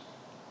works.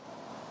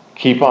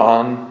 Keep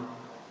on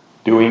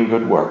doing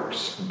good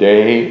works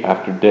day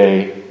after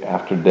day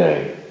after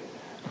day.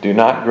 Do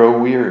not grow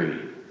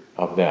weary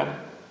of them.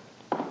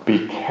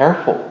 Be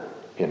careful,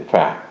 in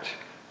fact,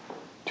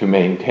 to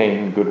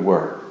maintain good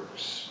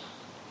works.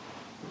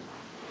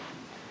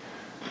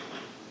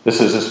 This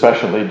is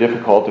especially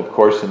difficult, of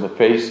course, in the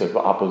face of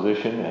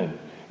opposition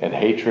and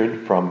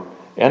hatred from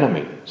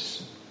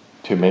enemies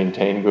to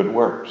maintain good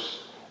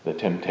works. The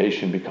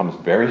temptation becomes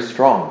very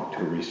strong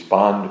to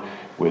respond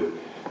with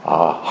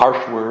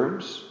harsh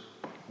words,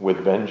 with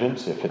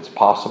vengeance, if it's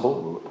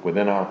possible,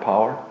 within our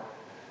power,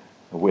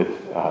 with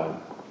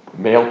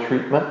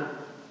maltreatment,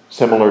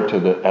 similar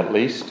to at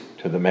least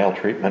to the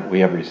maltreatment we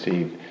have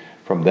received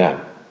from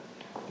them.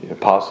 The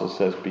apostle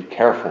says, be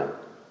careful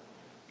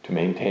to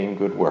maintain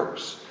good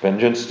works.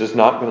 Vengeance does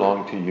not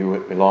belong to you,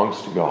 it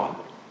belongs to God.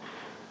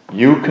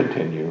 You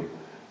continue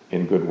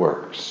in good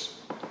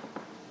works,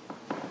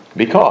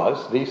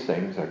 because these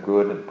things are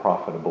good and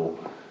profitable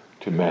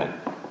to men.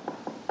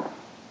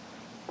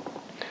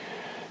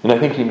 And I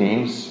think he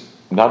means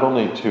not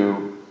only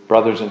to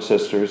brothers and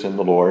sisters in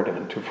the Lord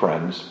and to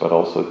friends, but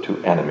also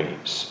to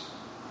enemies.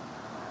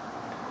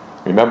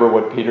 Remember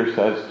what Peter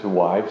says to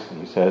wives.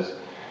 He says,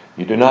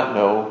 you do not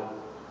know,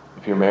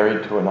 if you're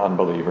married to an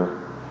unbeliever,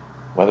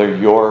 whether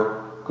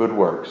your good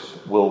works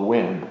will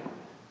win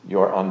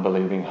your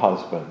unbelieving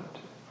husband.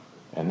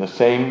 And the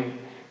same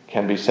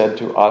can be said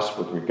to us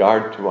with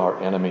regard to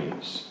our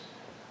enemies.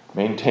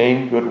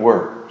 Maintain good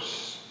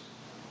works,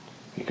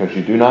 because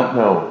you do not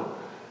know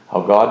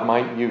how God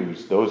might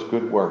use those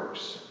good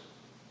works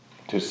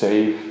to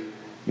save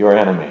your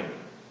enemy.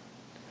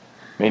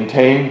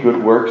 Maintain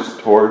good works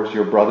towards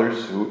your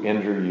brothers who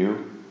injure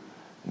you,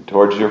 and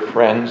towards your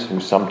friends who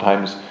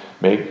sometimes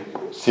make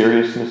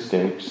serious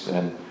mistakes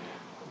and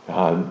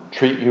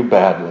treat you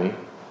badly.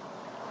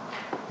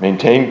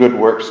 Maintain good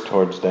works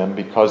towards them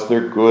because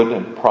they're good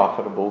and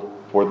profitable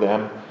for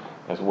them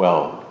as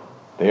well.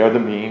 They are the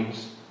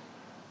means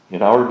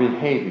in our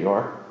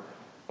behavior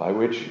by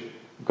which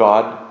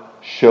God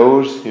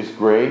shows His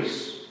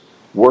grace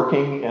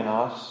working in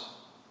us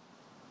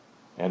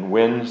and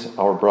wins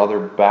our brother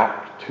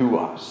back to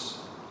us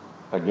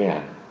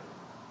again.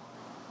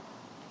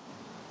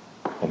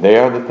 And they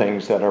are the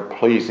things that are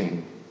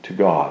pleasing to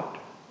God.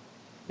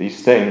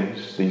 These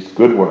things, these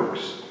good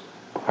works,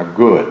 are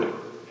good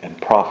and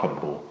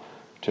profitable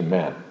to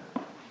men.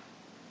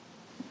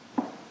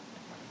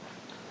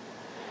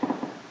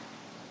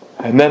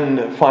 And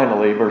then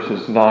finally,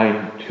 verses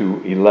 9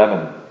 to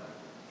 11.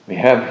 We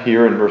have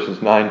here in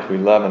verses 9 to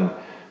 11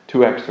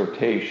 two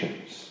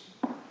exhortations.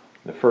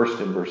 The first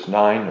in verse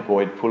 9,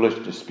 avoid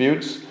foolish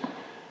disputes,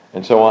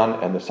 and so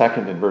on. And the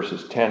second in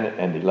verses 10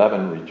 and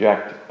 11,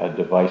 reject a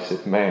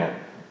divisive man.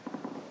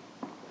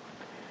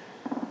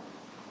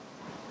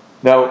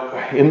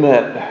 Now, in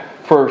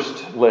that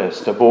first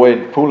list,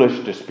 avoid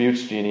foolish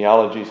disputes,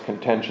 genealogies,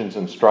 contentions,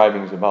 and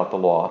strivings about the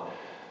law,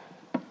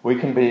 we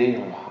can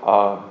be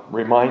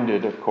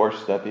reminded, of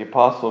course, that the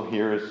apostle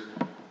here is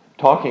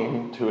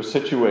talking to a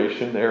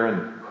situation there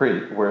in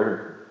Crete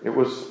where it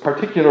was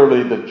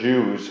particularly the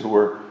Jews who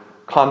were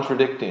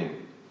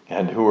contradicting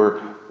and who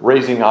were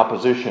raising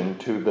opposition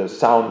to the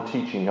sound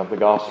teaching of the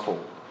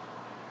gospel.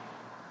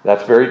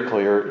 That's very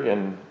clear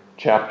in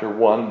chapter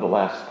 1, the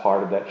last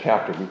part of that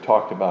chapter. We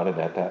talked about it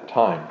at that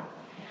time.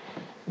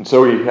 And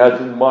so he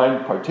has in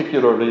mind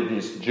particularly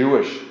these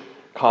Jewish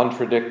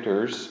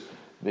contradictors,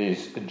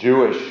 these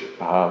Jewish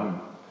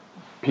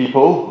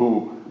people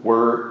who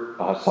were,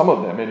 some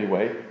of them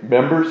anyway,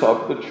 members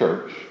of the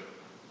church,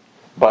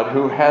 but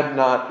who had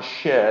not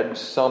shed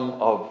some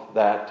of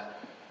that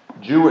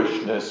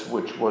Jewishness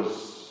which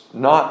was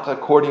not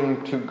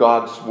according to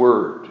God's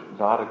word,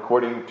 not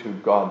according to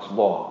God's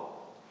law.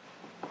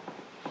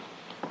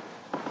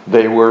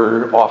 They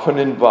were often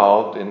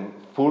involved in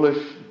foolish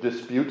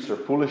disputes or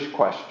foolish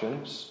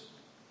questions,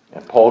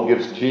 and Paul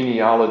gives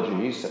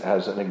genealogies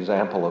as an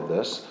example of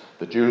this.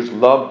 The Jews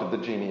loved the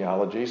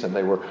genealogies, and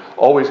they were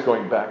always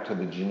going back to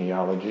the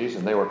genealogies,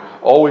 and they were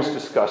always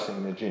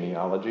discussing the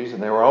genealogies,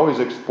 and they were always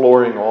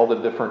exploring all the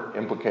different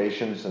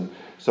implications and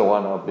so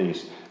on of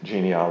these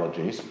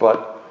genealogies,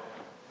 but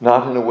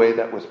not in a way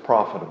that was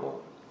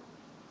profitable.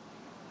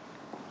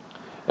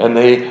 And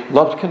they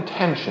loved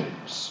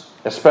contentions,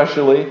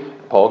 especially,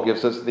 Paul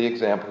gives us the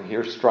example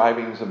here,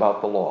 strivings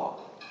about the law.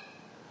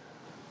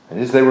 And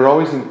as they were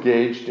always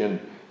engaged in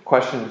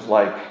questions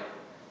like,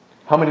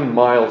 how many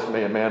miles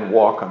may a man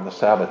walk on the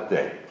Sabbath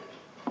day?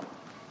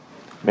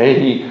 May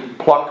he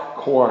pluck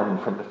corn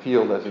from the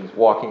field as he's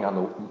walking on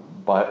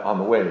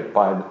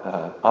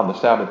the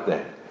Sabbath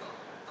day?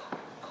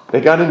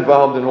 They got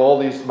involved in all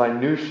these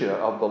minutiae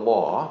of the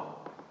law,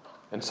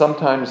 and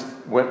sometimes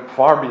went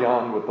far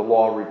beyond what the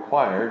law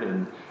required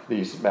in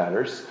these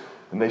matters.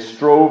 And they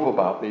strove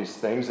about these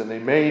things, and they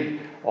made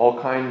all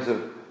kinds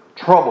of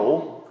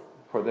trouble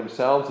for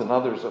themselves and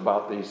others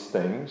about these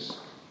things,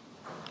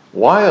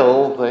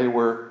 while they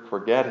were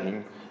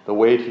forgetting the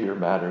weightier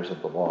matters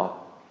of the law,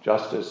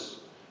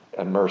 justice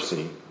and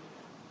mercy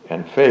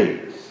and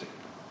faith.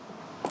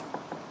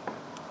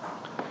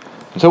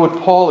 And so what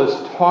Paul is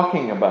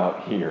talking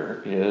about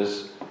here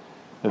is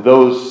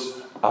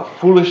those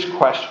foolish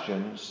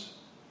questions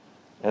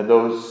and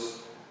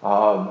those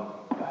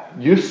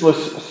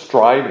useless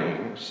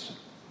strivings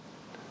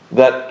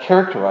that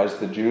characterize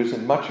the Jews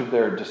in much of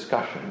their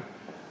discussion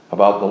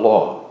about the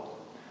law.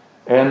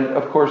 And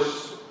of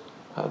course,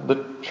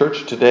 the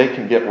church today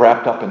can get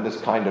wrapped up in this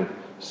kind of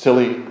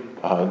silly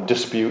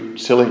dispute,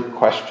 silly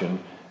question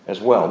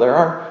as well. There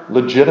are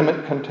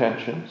legitimate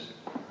contentions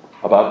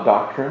about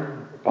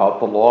doctrine, about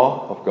the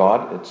law of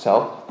God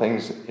itself,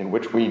 things in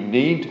which we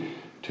need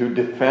to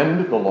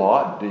defend the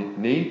law,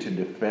 need to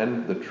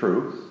defend the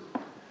truth.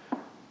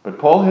 But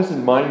Paul has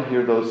in mind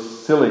here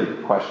those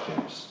silly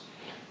questions.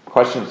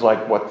 Questions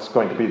like what's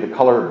going to be the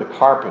color of the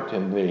carpet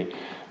in the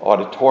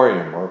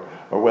auditorium, or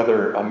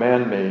whether a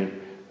man may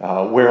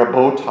wear a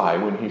bow tie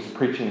when he's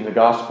preaching the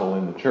gospel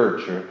in the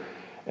church,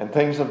 and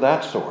things of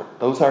that sort.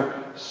 Those are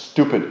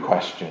stupid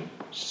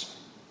questions.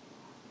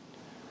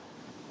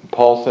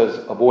 Paul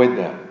says, avoid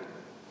them.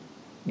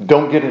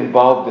 Don't get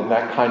involved in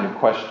that kind of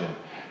question.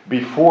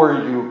 Before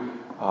you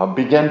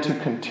begin to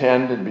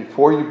contend and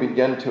before you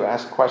begin to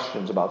ask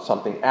questions about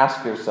something,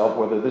 ask yourself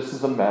whether this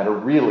is a matter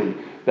really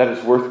that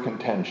is worth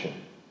contention.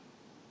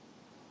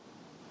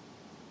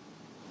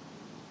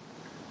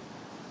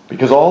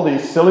 Because all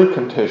these silly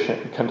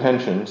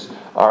contentions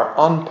are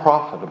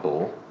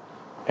unprofitable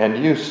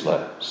and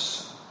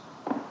useless.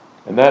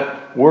 And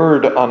that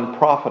word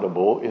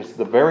unprofitable is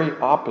the very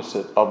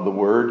opposite of the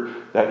word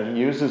that he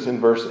uses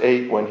in verse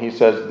 8 when he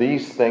says,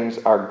 these things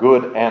are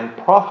good and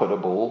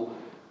profitable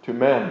to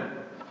men.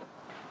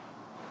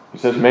 He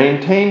says,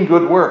 maintain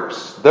good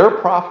works. They're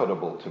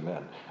profitable to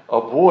men.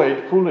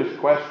 Avoid foolish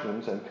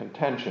questions and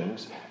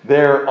contentions.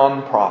 They're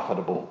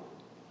unprofitable.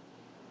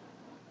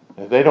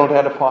 They don't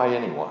edify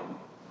anyone.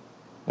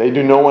 They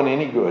do no one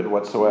any good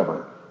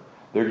whatsoever.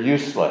 They're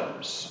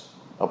useless.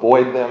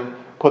 Avoid them.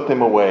 Put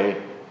them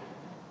away.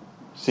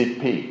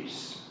 Seek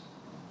peace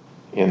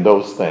in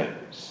those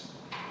things.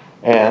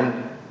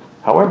 And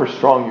however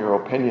strong your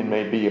opinion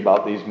may be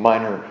about these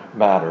minor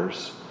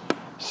matters,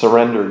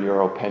 surrender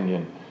your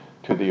opinion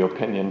to the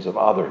opinions of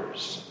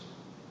others.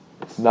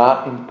 It's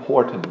not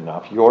important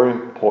enough, your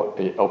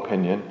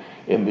opinion,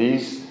 in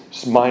these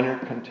minor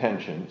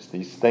contentions,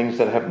 these things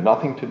that have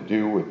nothing to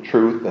do with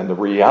truth and the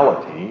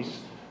realities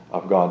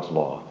of God's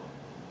law.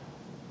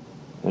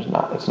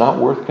 It's not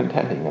worth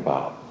contending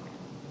about.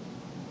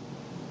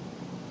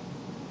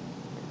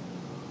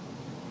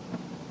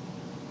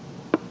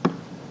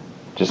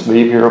 Just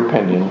leave your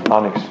opinion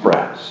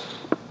unexpressed.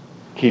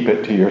 Keep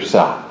it to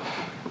yourself.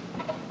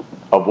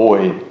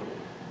 Avoid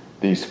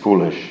these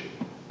foolish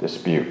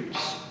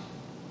disputes.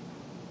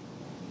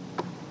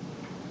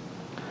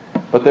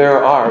 But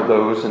there are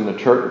those in the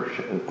church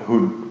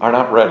who are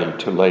not ready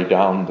to lay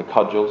down the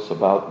cudgels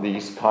about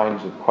these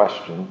kinds of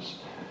questions,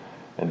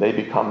 and they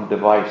become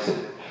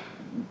divisive.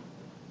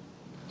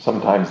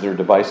 Sometimes they're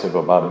divisive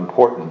about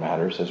important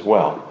matters as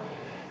well.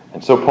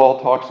 And so Paul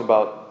talks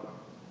about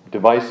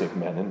divisive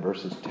men in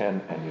verses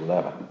 10 and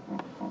 11.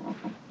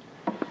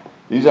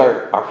 These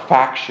are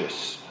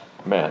factious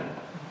men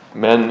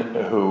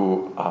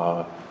who,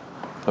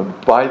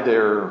 by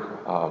their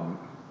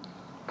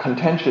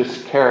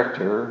contentious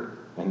character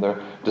and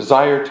their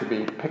desire to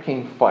be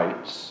picking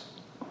fights,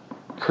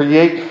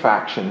 create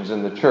factions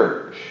in the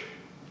church,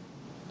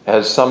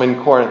 as some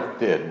in Corinth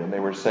did when they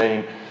were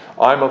saying,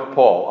 I'm of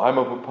Paul, I'm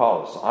of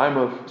Apollos, I'm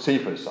of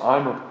Cephas,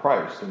 I'm of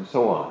Christ, and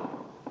so on.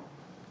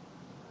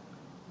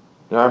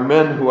 There are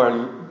men who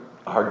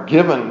are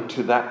given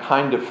to that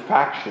kind of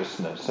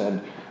factiousness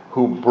and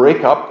who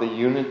break up the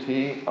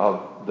unity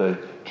of the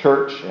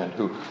church and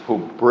who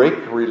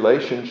break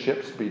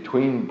relationships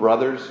between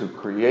brothers, who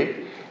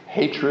create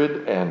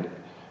hatred and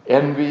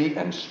envy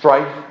and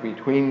strife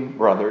between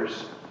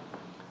brothers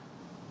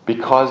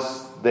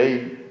because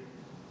they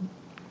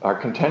are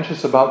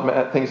contentious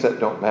about things that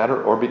don't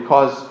matter, or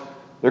because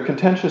they're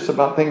contentious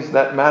about things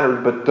that matter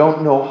but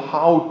don't know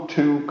how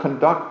to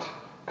conduct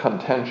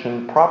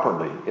contention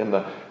properly in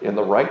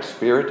the right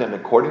spirit and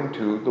according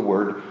to the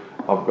Word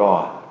of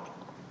God.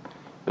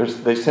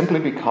 They simply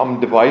become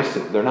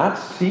divisive. They're not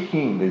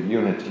seeking the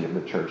unity of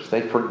the church.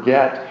 They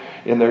forget,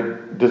 in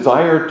their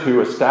desire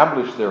to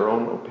establish their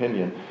own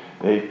opinion,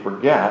 they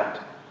forget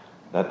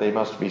that they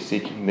must be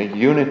seeking the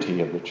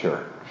unity of the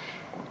church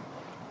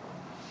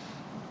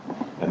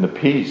and the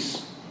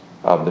peace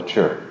of the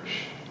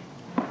church.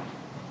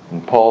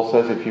 And Paul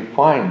says, if you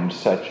find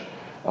such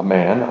a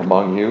man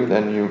among you,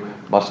 then you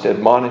must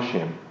admonish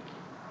him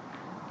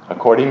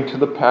according to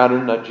the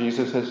pattern that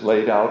Jesus has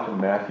laid out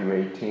in Matthew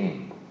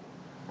 18.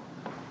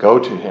 Go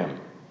to him,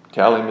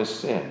 tell him his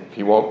sin. If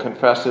he won't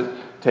confess it,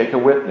 take a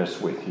witness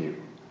with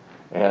you.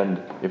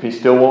 And if he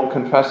still won't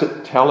confess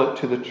it, tell it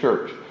to the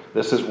church.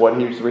 This is what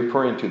he's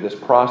referring to. This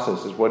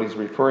process is what he's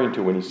referring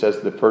to when he says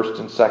the first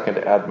and second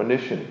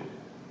admonition.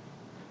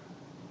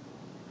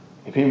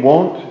 If he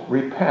won't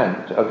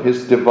repent of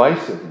his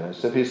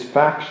divisiveness, of his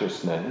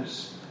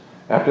factiousness,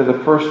 after the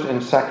first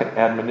and second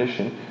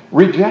admonition,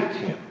 reject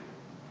him.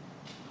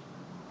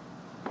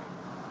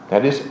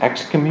 That is,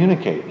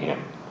 excommunicate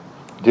him.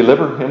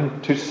 Deliver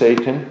him to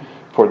Satan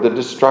for the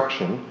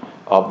destruction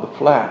of the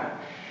flesh.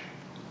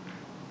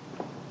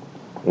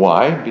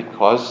 Why?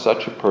 Because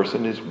such a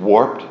person is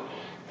warped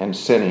and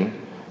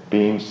sinning,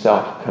 being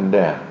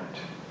self-condemned.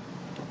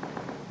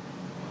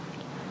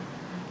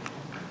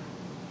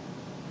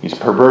 He's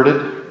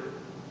perverted.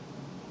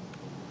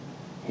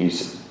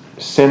 He's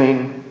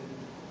sinning.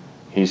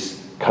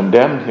 He's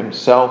condemned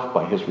himself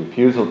by his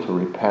refusal to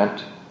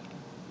repent.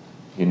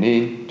 You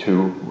need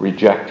to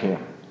reject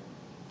him.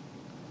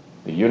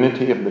 The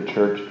unity of the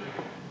church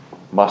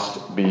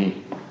must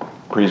be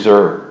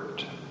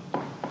preserved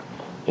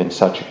in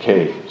such a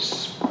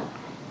case.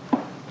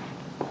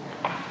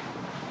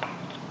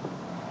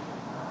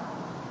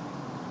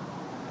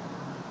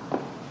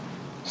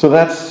 So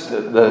that's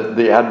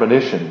the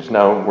admonitions.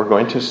 Now, we're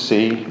going to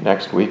see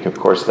next week, of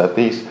course, that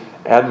these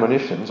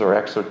admonitions or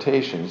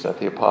exhortations that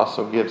the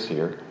apostle gives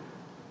here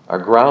are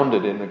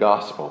grounded in the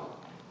gospel,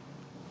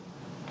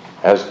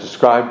 as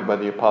described by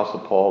the apostle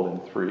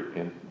Paul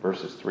in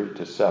verses 3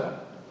 to 7.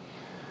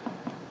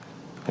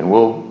 And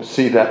we'll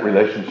see that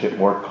relationship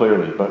more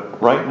clearly.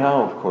 But right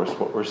now, of course,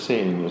 what we're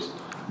seeing is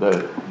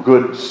the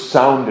good,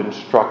 sound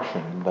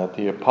instruction that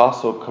the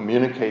apostle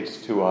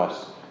communicates to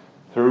us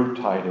through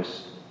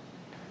Titus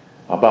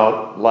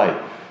about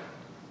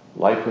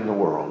life in the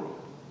world,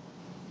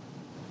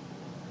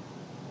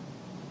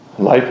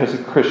 life as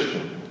a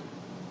Christian,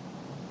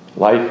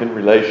 life in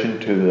relation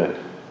to the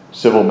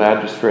civil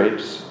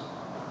magistrates,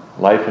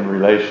 life in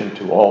relation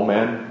to all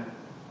men,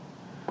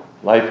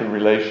 life in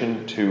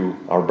relation to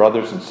our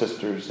brothers and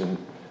sisters in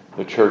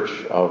the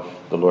church of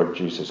the Lord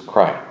Jesus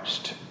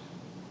Christ.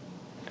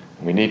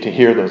 We need to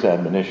hear those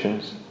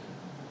admonitions.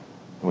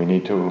 We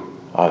need to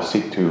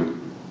seek to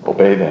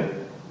obey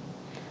them,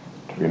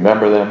 to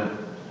remember them,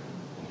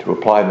 and to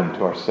apply them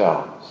to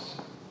ourselves.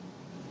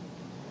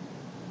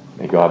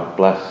 May God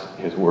bless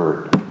His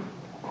word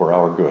for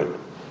our good.